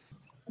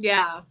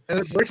 Yeah. And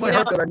it breaks my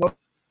heart that I know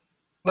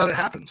that it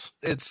happens.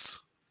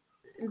 That's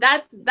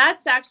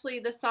actually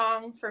the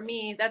song for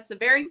me. That's the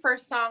very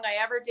first song I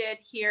ever did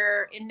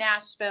here in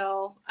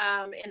Nashville,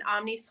 in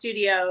Omni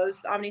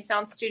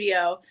Sound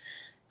Studio.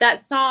 That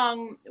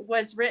song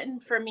was written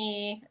for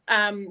me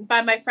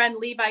by my friend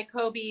Levi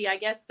Kobe, I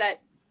guess,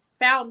 that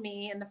found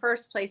me in the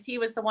first place. He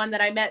was the one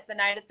that I met the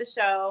night at the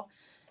show.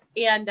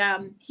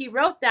 And he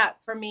wrote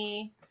that for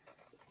me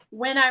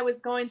when I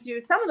was going through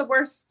some of the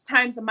worst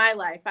times of my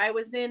life. I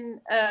was in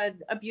a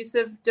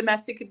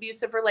domestic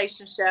abusive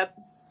relationship.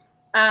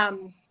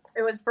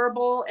 It was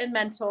verbal and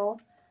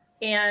mental,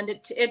 and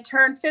it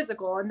turned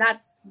physical. And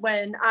that's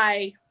when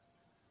I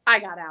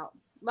got out,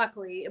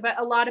 luckily. But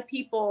a lot of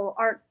people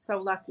aren't so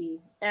lucky.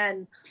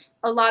 And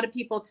a lot of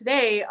people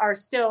today are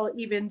still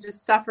even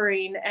just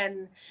suffering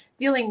and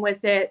dealing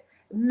with it,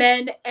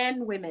 men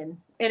and women.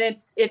 And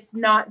it's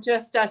not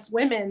just us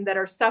women that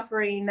are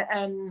suffering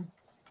and,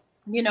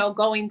 you know,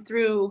 going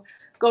through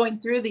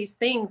these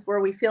things where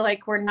we feel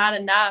like we're not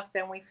enough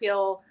and we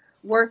feel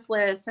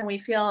worthless and we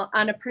feel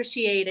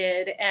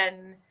unappreciated.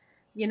 And,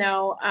 you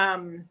know,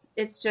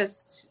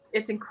 it's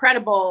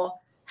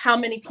incredible how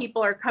many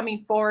people are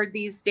coming forward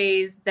these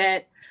days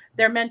that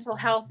their mental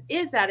health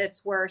is at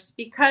its worst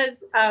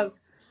because of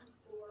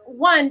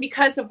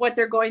what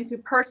they're going through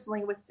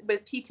personally with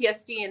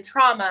PTSD and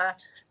trauma.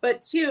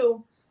 But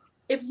two,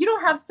 if you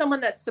don't have someone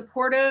that's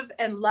supportive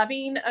and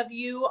loving of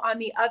you on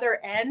the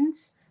other end,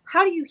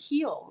 how do you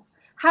heal?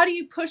 How do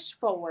you push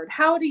forward?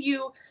 How do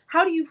you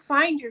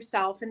find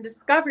yourself and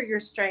discover your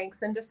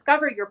strengths and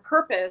discover your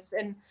purpose?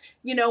 And,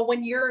 you know,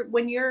 when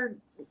you're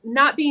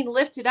not being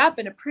lifted up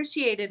and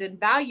appreciated and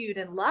valued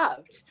and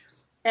loved.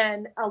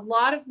 And a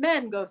lot of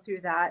men go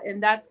through that.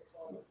 And that's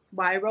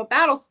why I wrote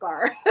Battle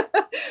Scar.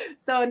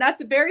 So, and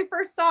that's the very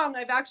first song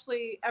I've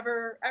actually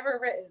ever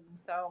written.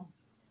 So.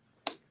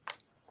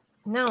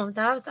 No,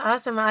 that was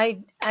awesome.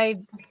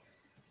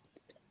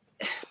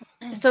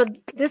 So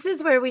this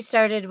is where we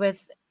started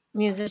with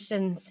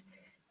musicians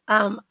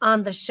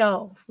on the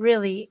show,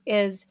 really,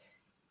 is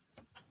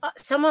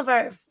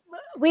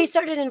we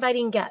started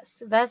inviting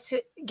guests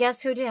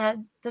who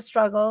had the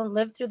struggle,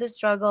 lived through the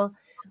struggle,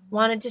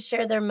 wanted to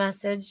share their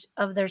message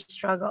of their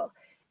struggle.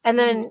 And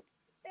then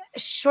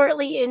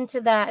shortly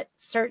into that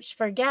search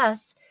for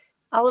guests,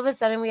 all of a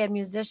sudden we had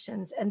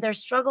musicians, and their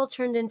struggle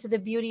turned into the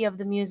beauty of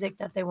the music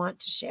that they want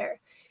to share.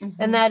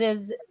 Mm-hmm. And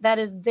that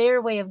is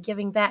their way of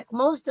giving back.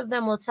 Most of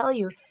them will tell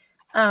you,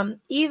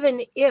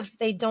 even if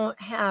they don't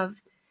have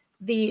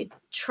the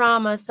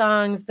trauma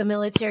songs, the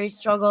military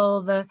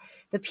struggle, the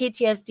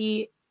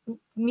PTSD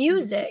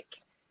music,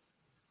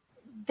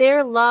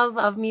 their love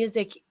of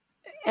music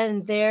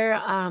and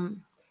their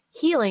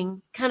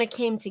healing kind of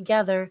came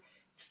together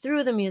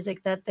through the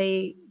music that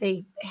they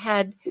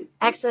had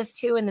access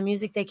to and the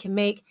music they can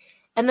make.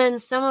 And then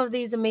some of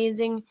these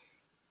amazing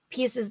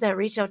pieces that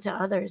reach out to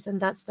others.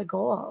 And that's the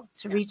goal,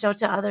 to reach out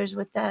to others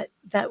with that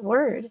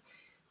word.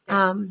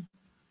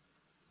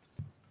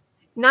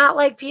 Not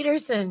like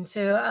Peterson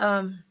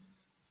to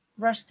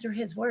rush through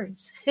his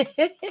words.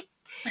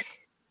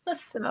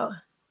 So,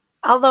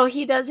 although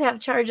he does have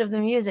charge of the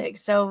music.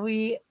 So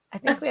I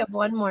think we have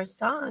one more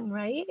song,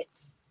 right?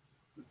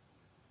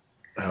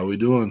 How we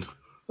doing?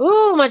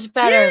 Ooh, much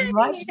better. Yay!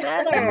 Much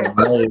better.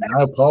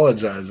 I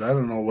apologize. I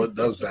don't know what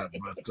does that,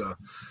 but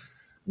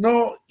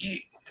no,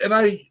 and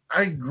I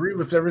agree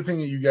with everything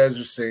that you guys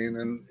are saying,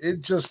 and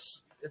it's a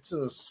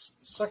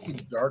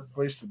sucky, dark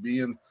place to be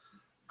in.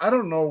 I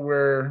don't know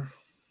where.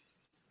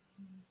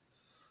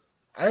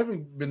 I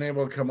haven't been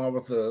able to come up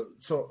with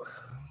so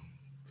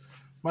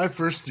my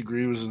first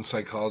degree was in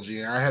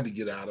psychology, and I had to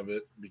get out of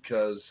it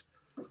because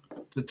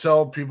to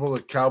tell people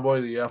to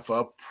cowboy the F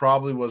up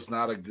probably was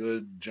not a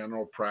good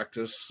general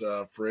practice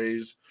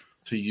phrase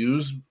to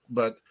use,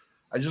 but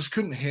I just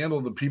couldn't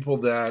handle the people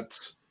that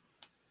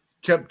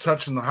kept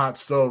touching the hot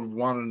stove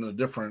wanting a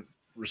different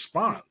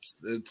response.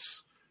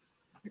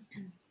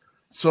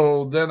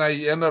 So then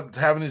I end up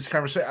having these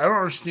conversations. I don't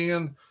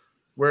understand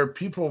where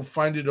people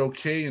find it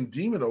okay and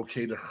deem it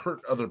okay to hurt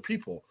other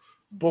people,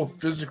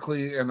 both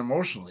physically and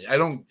emotionally. I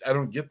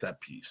don't get that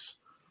piece.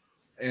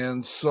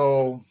 And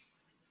so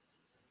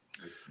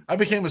I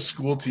became a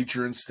school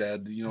teacher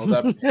instead. You know,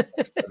 that's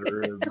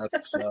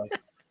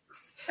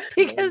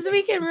because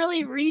we can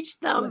really reach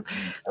them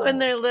when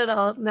they're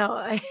little.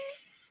 No,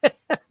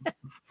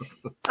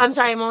 I'm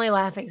sorry, I'm only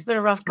laughing. It's been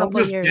a rough couple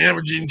of years. I'm just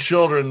damaging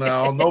children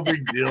now. No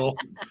big deal.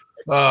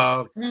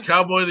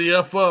 Cowboy the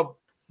F up,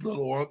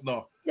 little one.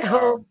 No.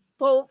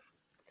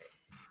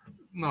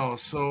 No.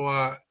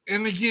 So,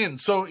 and again,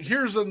 so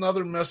here's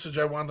another message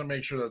I want to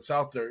make sure that's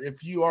out there.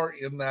 If you are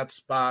in that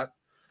spot,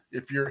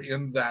 if you're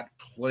in that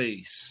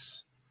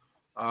place,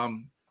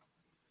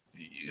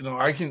 you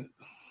know,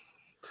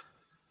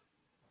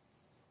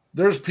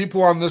 there's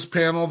people on this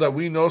panel that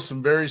we know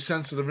some very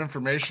sensitive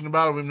information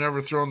about. We've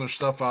never thrown their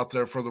stuff out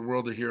there for the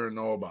world to hear and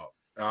know about.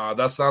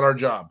 That's not our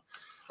job.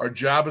 Our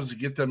job is to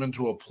get them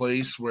into a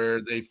place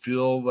where they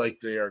feel like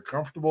they are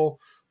comfortable,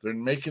 they're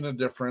making a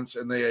difference,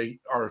 and they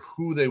are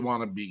who they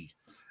want to be.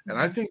 And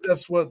I think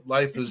that's what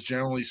life is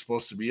generally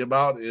supposed to be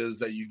about, is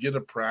that you get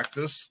to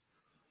practice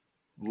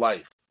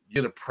life. You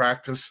get to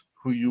practice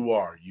who you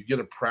are. You get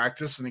to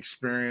practice and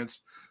experience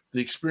the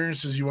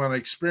experiences you want to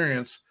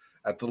experience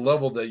at the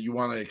level that you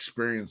want to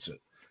experience it.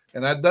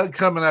 And that does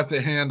come at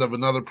the hand of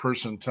another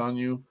person telling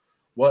you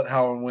what,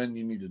 how, and when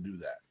you need to do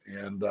that.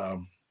 And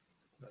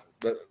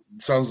that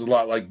sounds a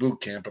lot like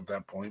boot camp at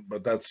that point,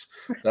 but that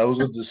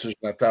was a decision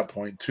at that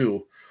point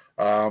too.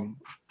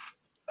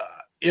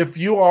 If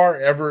you are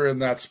ever in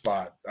that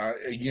spot,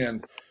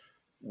 again,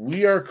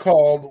 we are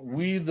called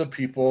We the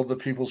People, the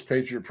People's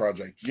Patriot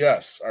Project.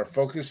 Yes, our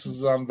focus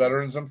is on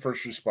veterans and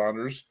first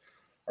responders.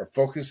 Our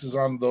focus is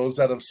on those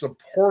that have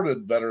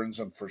supported veterans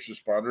and first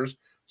responders,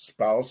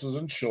 spouses,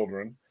 and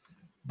children.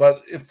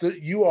 But if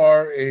you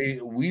are a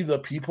We the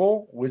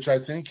People, which I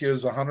think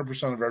is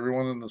 100% of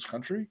everyone in this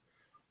country,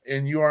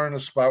 and you are in a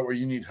spot where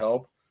you need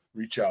help,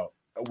 reach out.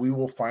 We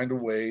will find a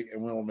way,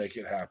 and we will make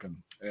it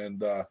happen.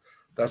 And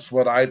that's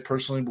what I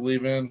personally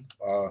believe in.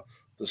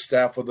 The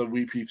staff of the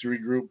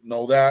WP3 group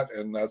know that,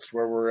 and that's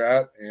where we're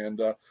at.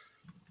 And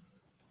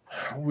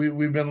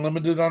we've been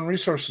limited on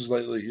resources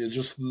lately. It's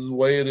just the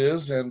way it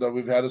is, and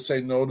we've had to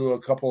say no to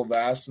a couple of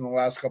asks in the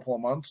last couple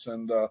of months.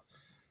 And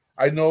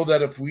I know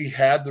that if we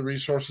had the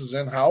resources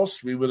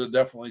in-house, we would have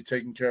definitely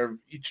taken care of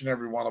each and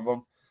every one of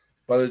them.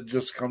 But it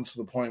just comes to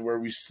the point where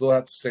we still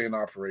have to stay in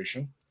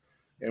operation,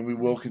 and we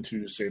will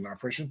continue to stay in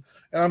operation.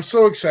 And I'm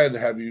so excited to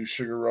have you,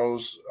 Sugar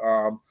Rose.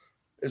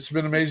 It's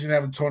been amazing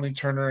having Tony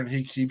Turner, and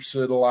he keeps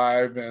it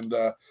alive. And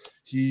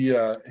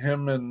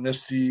him and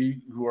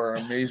Misty, who are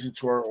amazing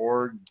to our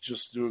org,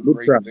 just do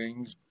great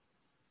things.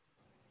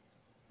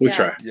 We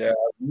try. Yeah,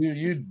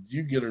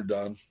 you get her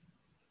done.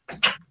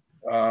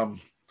 Well,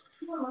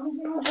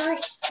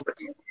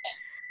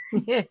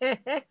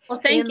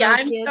 thank you.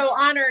 I'm so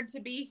honored to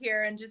be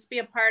here and just be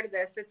a part of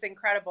this. It's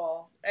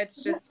incredible.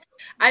 It's just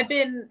I've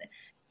been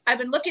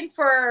looking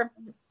for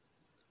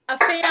a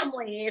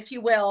family, if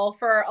you will,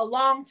 for a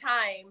long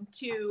time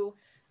to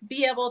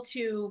be able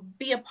to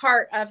be a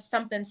part of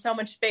something so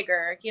much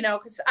bigger,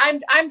 because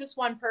I'm just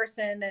one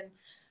person, and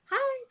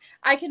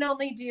I can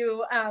only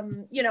do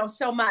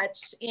so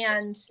much,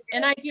 and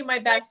I do my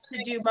best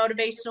to do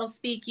motivational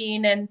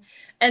speaking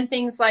and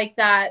things like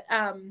that,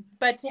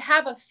 but to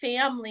have a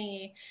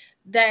family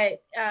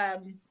that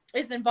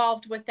is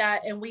involved with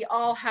that, and we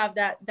all have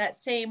that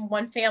same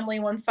one family,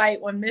 one fight,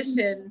 one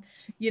mission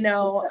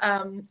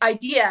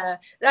idea,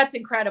 that's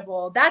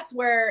incredible. That's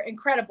where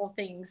incredible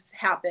things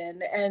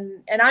happen,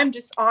 and I'm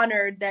just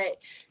honored that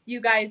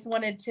you guys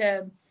wanted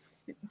to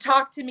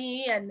talk to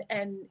me and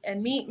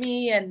meet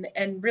me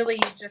and really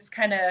just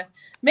kind of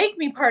make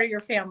me part of your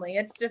family.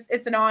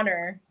 It's an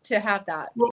honor to have that.